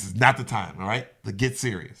 this is not the time, all right? Like, get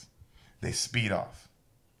serious. They speed off,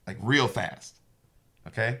 like, real fast,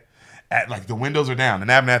 okay? Like, the windows are down, and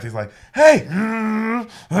Abernathy's like, hey.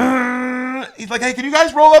 He's like, hey, can you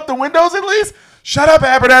guys roll up the windows at least? Shut up,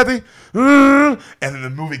 Abernathy. And then the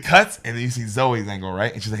movie cuts, and then you see Zoe's angle,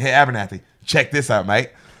 right? And she's like, hey, Abernathy, check this out, mate.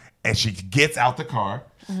 And she gets out the car.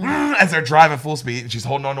 as they're driving full speed, and she's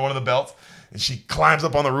holding on to one of the belts. And she climbs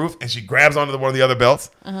up on the roof and she grabs onto one of the other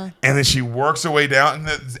belts. And then she works her way down. And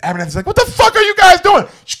Abernathy's like, what the fuck are you guys doing?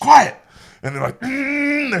 She's quiet. And they're like,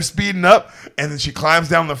 they're speeding up. And then she climbs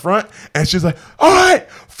down the front. And she's like, all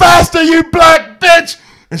right, faster, you black bitch.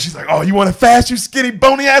 And she's like, oh, you want to fast, you skinny,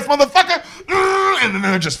 bony ass motherfucker? And then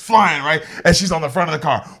they're just flying, right? And she's on the front of the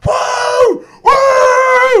car. Woo!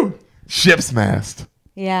 Woo! Ship smashed.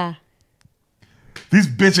 Yeah. These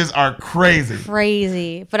bitches are crazy.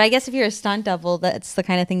 Crazy. But I guess if you're a stunt double, that's the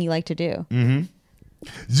kind of thing you like to do.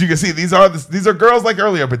 As you can see, these are girls like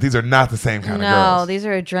earlier, but these are not the same kind of girls. No, these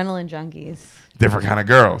are adrenaline junkies. Different kind of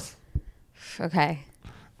girls. Okay.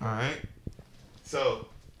 All right. So,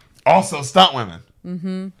 also stunt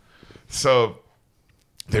women. So,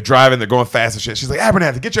 they're driving, they're going fast and shit. She's like,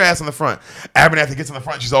 Abernathy, get your ass on the front. Abernathy gets on the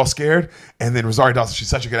front, she's all scared. And then Rosario Dawson, she's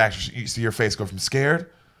such a good actress. You see her face go from scared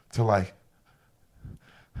to like,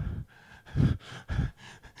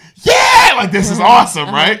 yeah, like this is awesome,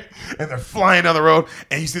 right? And they're flying down the road,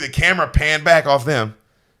 and you see the camera pan back off them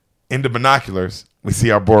into binoculars. We see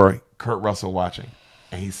our boy Kurt Russell watching,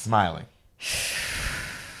 and he's smiling.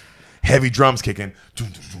 Heavy drums kicking.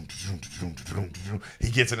 He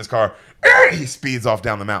gets in his car. He speeds off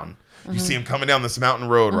down the mountain. You see him coming down this mountain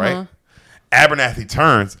road, right? Abernathy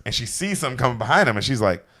turns, and she sees something coming behind him, and she's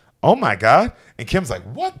like, oh my God. And Kim's like,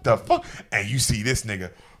 what the fuck? And you see this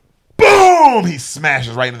nigga. Boom! He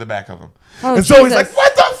smashes right into the back of him. Oh, and Zoe's like,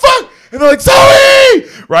 what the fuck? And they're like,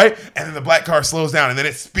 Zoe! Right? And then the black car slows down and then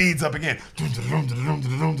it speeds up again.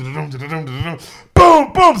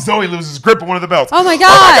 Boom, boom. Zoe loses grip of one of the belts. Oh my God.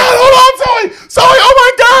 Oh my God, hold on, Zoe. Zoe, oh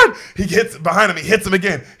my God. He gets behind him. He hits him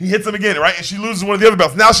again. He hits him again, right? And she loses one of the other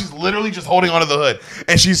belts. Now she's literally just holding onto the hood.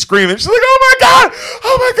 And she's screaming. She's like, oh my God.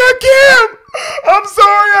 Oh my God, Kim. I'm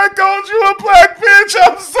sorry I called you a black bitch.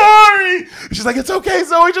 I'm sorry. She's like, it's okay,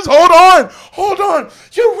 Zoe. Just hold on. Hold on.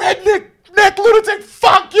 You redneck lunatic.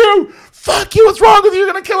 Fuck you. Fuck you. What's wrong with you?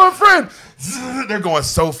 You're going to kill our friend. They're going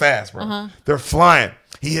so fast, bro. They're flying.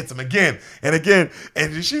 He hits him again and again.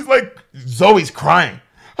 And she's like, Zoe's crying.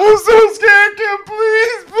 I'm so scared, Kim.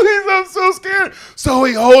 Please, please. I'm so scared.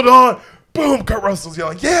 Zoe, hold on. Boom. Kurt Russell's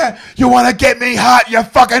yelling, yeah, you want to get me hot, you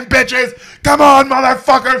fucking bitches. Come on,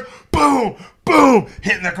 motherfuckers. Boom, boom,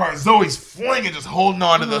 hitting their car. Zoe's flinging, just holding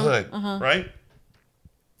on to the hood, right?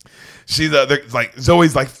 She's like,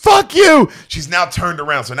 Zoe's like, fuck you. She's now turned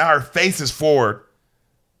around, so now her face is forward,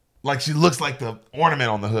 like she looks like the ornament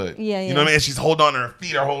on the hood. Yeah, yeah. You know what I mean? And she's holding on to her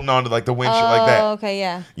feet are holding on to like the windshield like that. Oh, okay,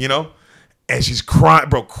 yeah. You know? And she's crying,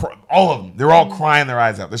 bro. All of them. They're all crying their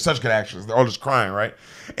eyes out. They're such good actors. They're all just crying, right?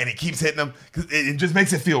 And he keeps hitting them because it just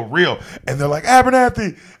makes it feel real. And they're like,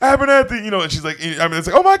 Abernathy, Abernathy, you know. And she's like, I mean, it's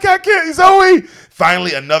like, oh my God, Zoe.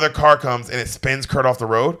 Finally, another car comes and it spins Kurt off the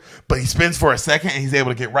road. But he spins for a second and he's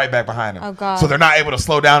able to get right back behind him. Oh God. So they're not able to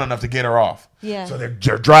slow down enough to get her off. Yeah. So they're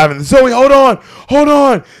driving. Zoe, hold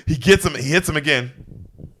on. He gets him. He hits him again.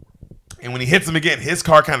 And when he hits him again, his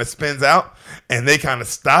car kind of spins out and they kind of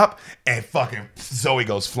stop and fucking Zoe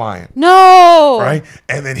goes flying. No. Right?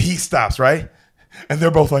 And then he stops, right? And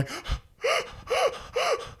they're both like,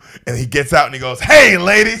 and he gets out and he goes, hey,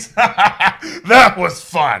 ladies, that was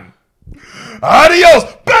fun. Adios.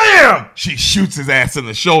 Bam! She shoots his ass in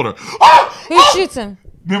the shoulder. Who shoots him?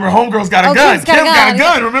 Remember, homegirl's got a gun. Kim's got a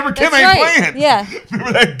gun. Remember, Kim ain't playing. Yeah.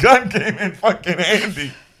 Remember that gun came in fucking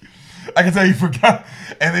handy. I can tell you forgot.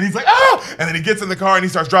 And then he's like, oh! And then he gets in the car and he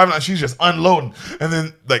starts driving and she's just unloading. And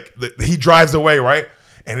then like he drives away, right?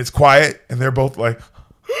 And it's quiet and they're both like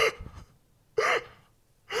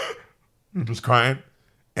just crying.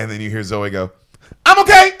 And then you hear Zoe go, I'm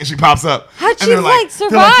okay. And she pops up. How'd she survive? They're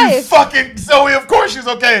like, you fucking Zoe, of course she's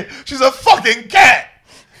okay. She's a fucking cat.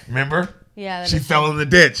 Remember? Yeah. She fell in the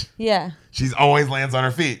ditch. Yeah. She's always lands on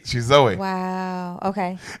her feet. She's Zoe. Wow.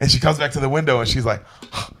 Okay. And she comes back to the window and she's like,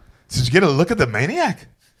 did you get a look at the maniac?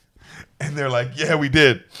 And they're like, yeah, we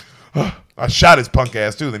did. I shot his punk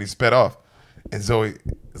ass too. Then he sped off. And Zoe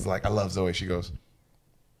is like, I love Zoe. She goes,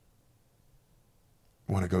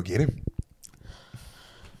 want to go get him?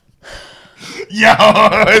 Yo,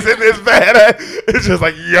 isn't this bad? It's just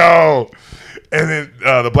like, yo. And then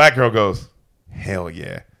the black girl goes, hell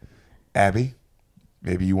yeah. Abby,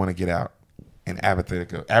 maybe you want to get out. And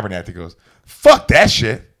Abernathy goes, fuck that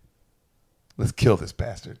shit. Let's kill this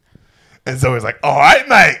bastard. And Zoe's like, all right,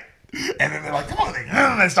 mate. And then they're like, come on.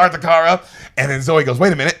 And they start the car up. And then Zoe goes,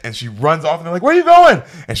 wait a minute. And she runs off. And they're like, where are you going?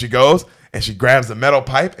 And she goes and she grabs the metal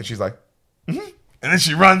pipe. And she's like, mm-hmm. And then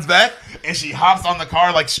she runs back. And she hops on the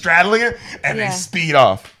car, like straddling it. And they speed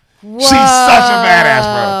off. Whoa. She's such a badass,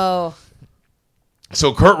 bro.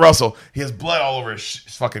 So Kurt Russell, he has blood all over his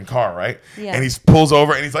fucking car, right? Yeah. And he pulls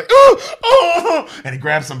over and he's like, oh, oh, and he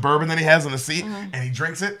grabs some bourbon that he has on the seat and he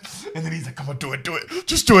drinks it. And then he's like, come on, do it.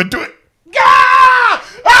 Just do it. Ah!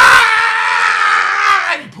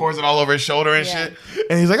 Ah! And he pours it all over his shoulder and shit.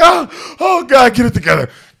 And he's like, oh God, get it together.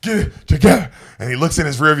 And he looks in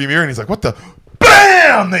his rearview mirror and he's like, what the?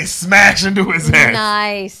 Bam! They smash into his head.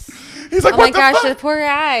 Nice. He's like, oh what my gosh, the fuck? the poor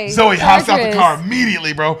guy. Zoe hops out the car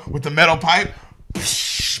immediately, bro, with the metal pipe.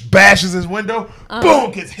 Bashes his window,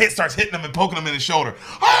 boom, starts hitting him and poking him in his shoulder.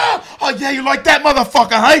 Oh yeah, you like that,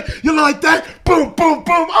 motherfucker, hey? You like that? Boom, boom,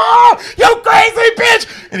 boom. Oh, you crazy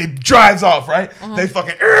bitch! And he drives off, right? They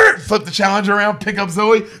fucking flip the Challenger around, pick up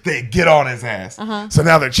Zoe. They get on his ass. So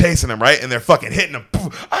now they're chasing him, right? And they're fucking hitting him.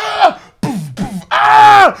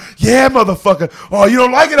 Yeah, motherfucker. Oh, you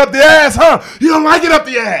don't like it up the ass, huh? You don't like it up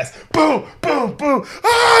the ass. Boom, boom, boom.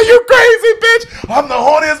 You crazy bitch. I'm the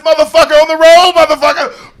horniest motherfucker on the road,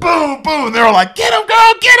 motherfucker. Boom, boom. And they're all like, get him,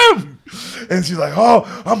 girl, get him. And she's like, oh,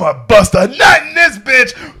 I'm gonna bust a nut in this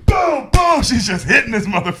bitch. Boom, boom. She's just hitting this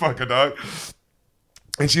motherfucker, dog.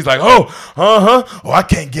 And she's like, oh, I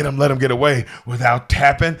can't let him get away without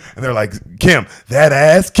tapping. And they're like, Kim, that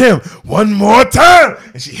ass, Kim, one more time.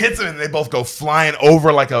 And she hits him and they both go flying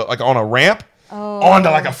over like on a ramp onto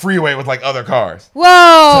like a freeway with like other cars. Whoa.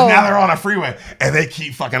 So now they're on a freeway and they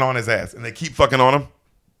keep fucking on his ass and they keep fucking on him.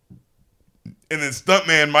 And then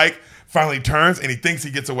stuntman Mike finally turns and he thinks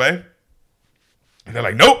he gets away. And they're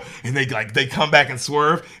like, nope. And they come back and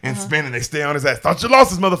swerve and spin and they stay on his ass. Thought you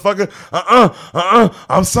lost this motherfucker.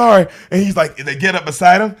 I'm sorry. And he's like, they get up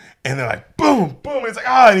beside him and they're like, boom, boom. And he's like,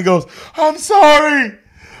 and he goes, I'm sorry.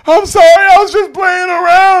 I was just playing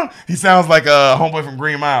around. He sounds like a homeboy from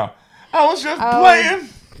Green Mile. I was just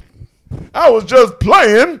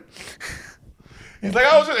playing. He's like,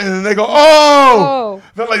 and then they go,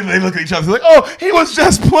 They're like, they look at each other. They're like, oh, he was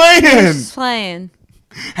just playing.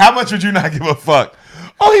 How much would you not give a fuck?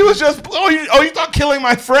 Oh, he was just. You thought killing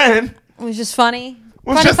my friend? It was just funny.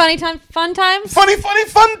 Fun times. Fun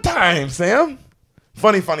times, Sam.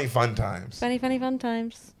 Funny, fun times. Funny, fun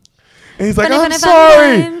times. And he's like, I'm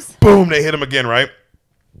sorry. Boom, they hit him again, right?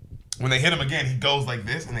 When they hit him again, he goes like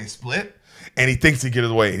this, and they split, and he thinks he gets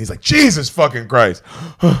away, and he's like, Jesus fucking Christ,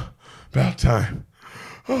 about time.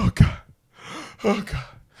 Oh God.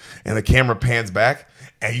 And the camera pans back.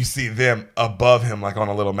 And you see them above him like on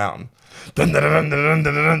a little mountain. Right?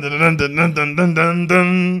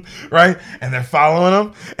 And they're following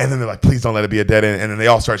him. And then they're like, please don't let it be a dead end. And then they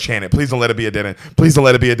all start chanting, please don't let it be a dead end. Please don't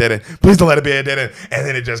let it be a dead end. Please don't let it be a dead end. And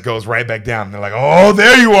then it just goes right back down. And they're like, oh,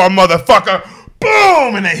 there you are, motherfucker.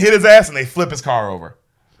 Boom! And they hit his ass and they flip his car over.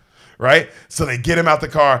 Right? So they get him out the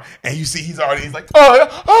car, and you see he's like,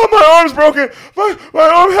 oh, my arm's broken. My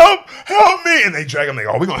arm, help me. And they drag him. They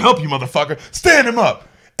go, we're going to help you, motherfucker. Stand him up.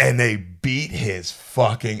 And they beat his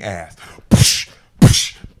fucking ass.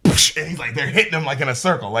 And he's like, they're hitting him like in a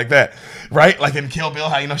circle, like that. Right? Like in Kill Bill,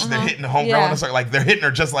 how they're hitting the homegirl in a circle. Like they're hitting her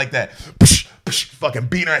just like that. Fucking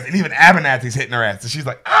beating her ass. And even Abernathy's hitting her ass. And she's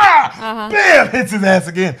like, bam, hits his ass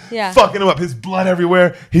again. Yeah. Fucking him up. His blood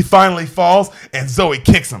everywhere. He finally falls, and Zoe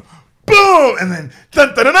kicks him. Boom! And then,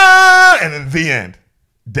 and then the end.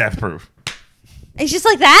 Death proof. It's just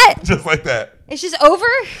like that? Just like that. It's just over?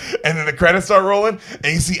 And then the credits start rolling,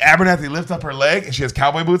 and you see Abernathy lift up her leg, and she has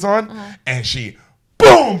cowboy boots on, and she,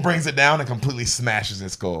 boom, brings it down and completely smashes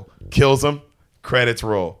his skull. Kills him. Credits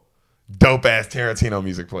roll. Dope-ass Tarantino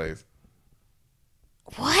music plays.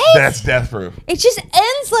 What? That's death proof. It just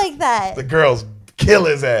ends like that. The girls kill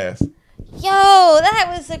his ass. Yo,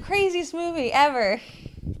 that was the craziest movie ever.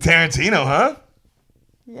 Tarantino, huh?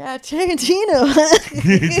 Yeah, Tarantino.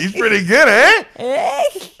 He's pretty good, eh? Eh?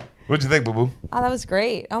 What'd you think, boo-boo? Oh, that was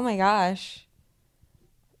great. Oh, my gosh.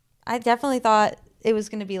 I definitely thought it was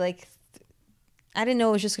going to be like... I didn't know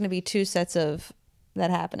it was just going to be 2 sets of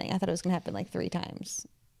that happening. I thought it was going to happen like 3 times.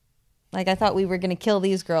 Like, I thought we were going to kill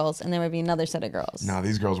these girls and there would be another set of girls. No,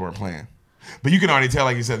 these girls weren't playing. But you can already tell,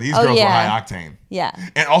 like you said, these girls were high octane. Yeah.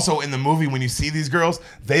 And also in the movie, when you see these girls,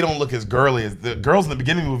 they don't look as girly as the girls in the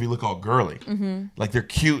beginning of the movie look all girly. Mm-hmm. Like they're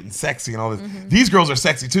cute and sexy and all this. Mm-hmm. These girls are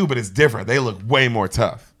sexy too, but it's different. They look way more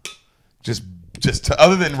tough.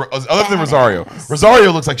 Other than Rosario.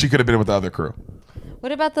 Rosario looks like she could have been with the other crew.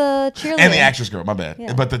 What about the cheerleader? And the actress girl, my bad.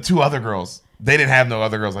 Yeah. But the 2 other girls, they didn't have no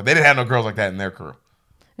other girls. They didn't have no girls like that in their crew.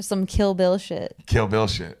 There's some Kill Bill shit.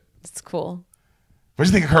 It's cool. What do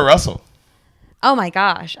you think of Kurt Russell? Oh my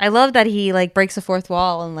gosh. I love that he like breaks the 4th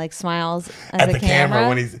wall and like smiles at the camera.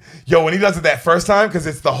 when he does it that first time, because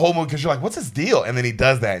it's the whole movie, because you're like, what's his deal? And then he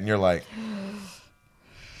does that and you're like,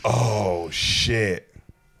 oh shit.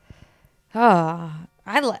 Oh,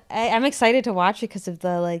 I'm excited to watch it because of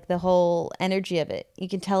the whole energy of it. You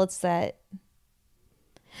can tell it's that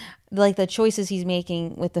the choices he's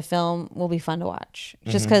making with the film will be fun to watch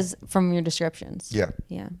just because from your descriptions. Yeah,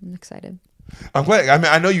 I'm excited. I'm glad. I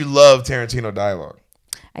mean, I know you love Tarantino dialogue.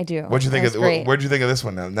 I do. What'd you think of? What'd you think of this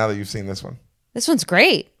one now that you've seen this one? This one's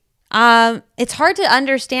great. It's hard to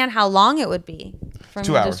understand how long it would be from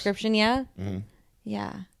 2 the hours. description. Yeah,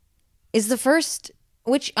 yeah. Is the first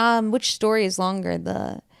which story is longer,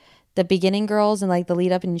 the beginning girls and like the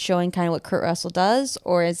lead up and showing kind of what Kurt Russell does,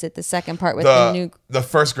 or is it the second part with the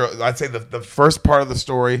first girl? I'd say the first part of the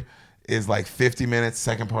story is like 50 minutes.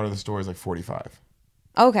 Second part of the story is like 45.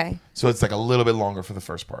 Okay. So it's like a little bit longer for the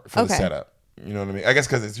first part for the setup. You know what I mean? I guess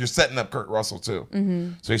because you're setting up Kurt Russell too,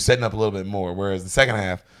 so you're setting up a little bit more. Whereas the second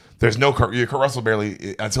half, there's no Kurt Russell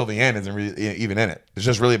barely until the end isn't really even in it. It's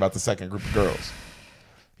just really about the second group of girls.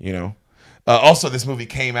 You know. Also, this movie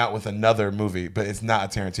came out with another movie, but it's not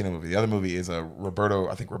a Tarantino movie. The other movie is Roberto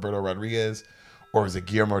Rodriguez, or is it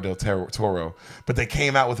Guillermo del Toro? But they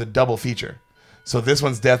came out with a double feature. So this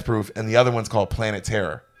one's Death Proof, and the other one's called Planet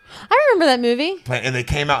Terror. I remember that movie. And they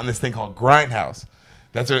came out in this thing called Grindhouse.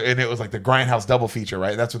 And it was like the Grindhouse double feature,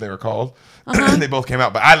 right? That's what they were called. They both came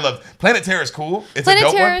out. But I love Planet Terror is cool. It's Planet a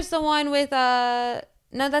dope Terror one. is the one with no,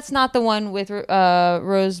 that's not the one with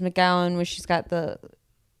Rose McGowan where she's got the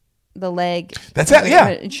leg. That's it.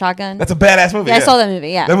 Yeah, shotgun. That's a badass movie. Yeah, I saw that movie.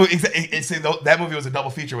 Yeah, that movie was a double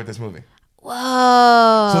feature with this movie.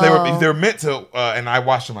 Whoa. So they were meant to, and I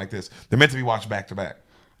watched them like this. They're meant to be watched back to back.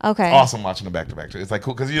 Okay. It's awesome watching them back to back. It's like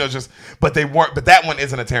cool because but they weren't. But that one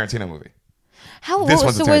isn't a Tarantino movie. So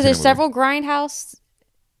was there several Grindhouse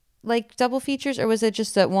like double features, or was it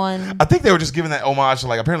just that one? I think they were just giving that homage to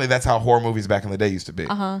apparently that's how horror movies back in the day used to be.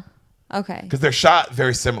 Okay. Because they're shot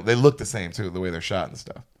very similar. They look the same too, the way they're shot and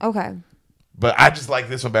stuff. Okay. But I just like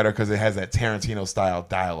this one better because it has that Tarantino style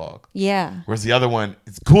dialogue. Yeah. Whereas the other one,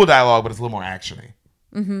 it's cool dialogue, but it's a little more actiony.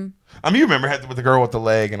 I mean, you remember with the girl with the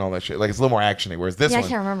leg and all that shit. Like it's a little more actiony. Whereas this one, I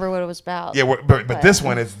can't remember what it was about. Yeah, but this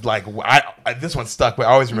one is like this one stuck. But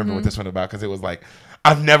I always remember what this one was about because it was like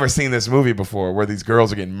I've never seen this movie before where these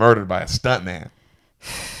girls are getting murdered by a stuntman,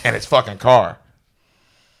 and it's fucking car.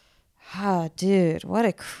 Oh, dude, what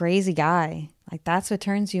a crazy guy. Like, that's what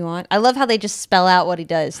turns you on. I love how they just spell out what he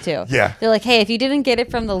does, too. Yeah. They're like, hey, if you didn't get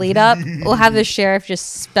it from the lead up, we'll have the sheriff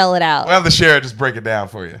just spell it out. We'll have the sheriff just break it down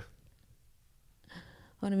for you.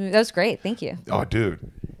 What a movie. That was great. Thank you. Oh, dude.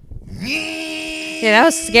 Yeah, that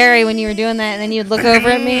was scary when you were doing that, and then you'd look over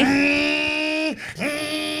at me.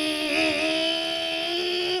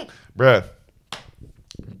 Bruh.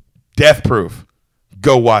 Death Proof.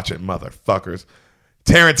 Go watch it, motherfuckers.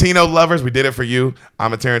 Tarantino lovers, we did it for you.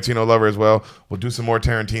 I'm a Tarantino lover as well. We'll do some more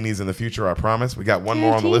Tarantinis in the future, I promise. We got one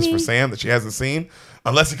more on the list for Sam that she hasn't seen,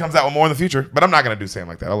 unless he comes out with more in the future. But I'm not going to do Sam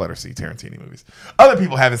like that. I'll let her see Tarantini movies. Other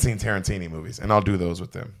people haven't seen Tarantini movies, and I'll do those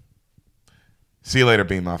with them. See you later,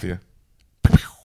 Bean Mafia.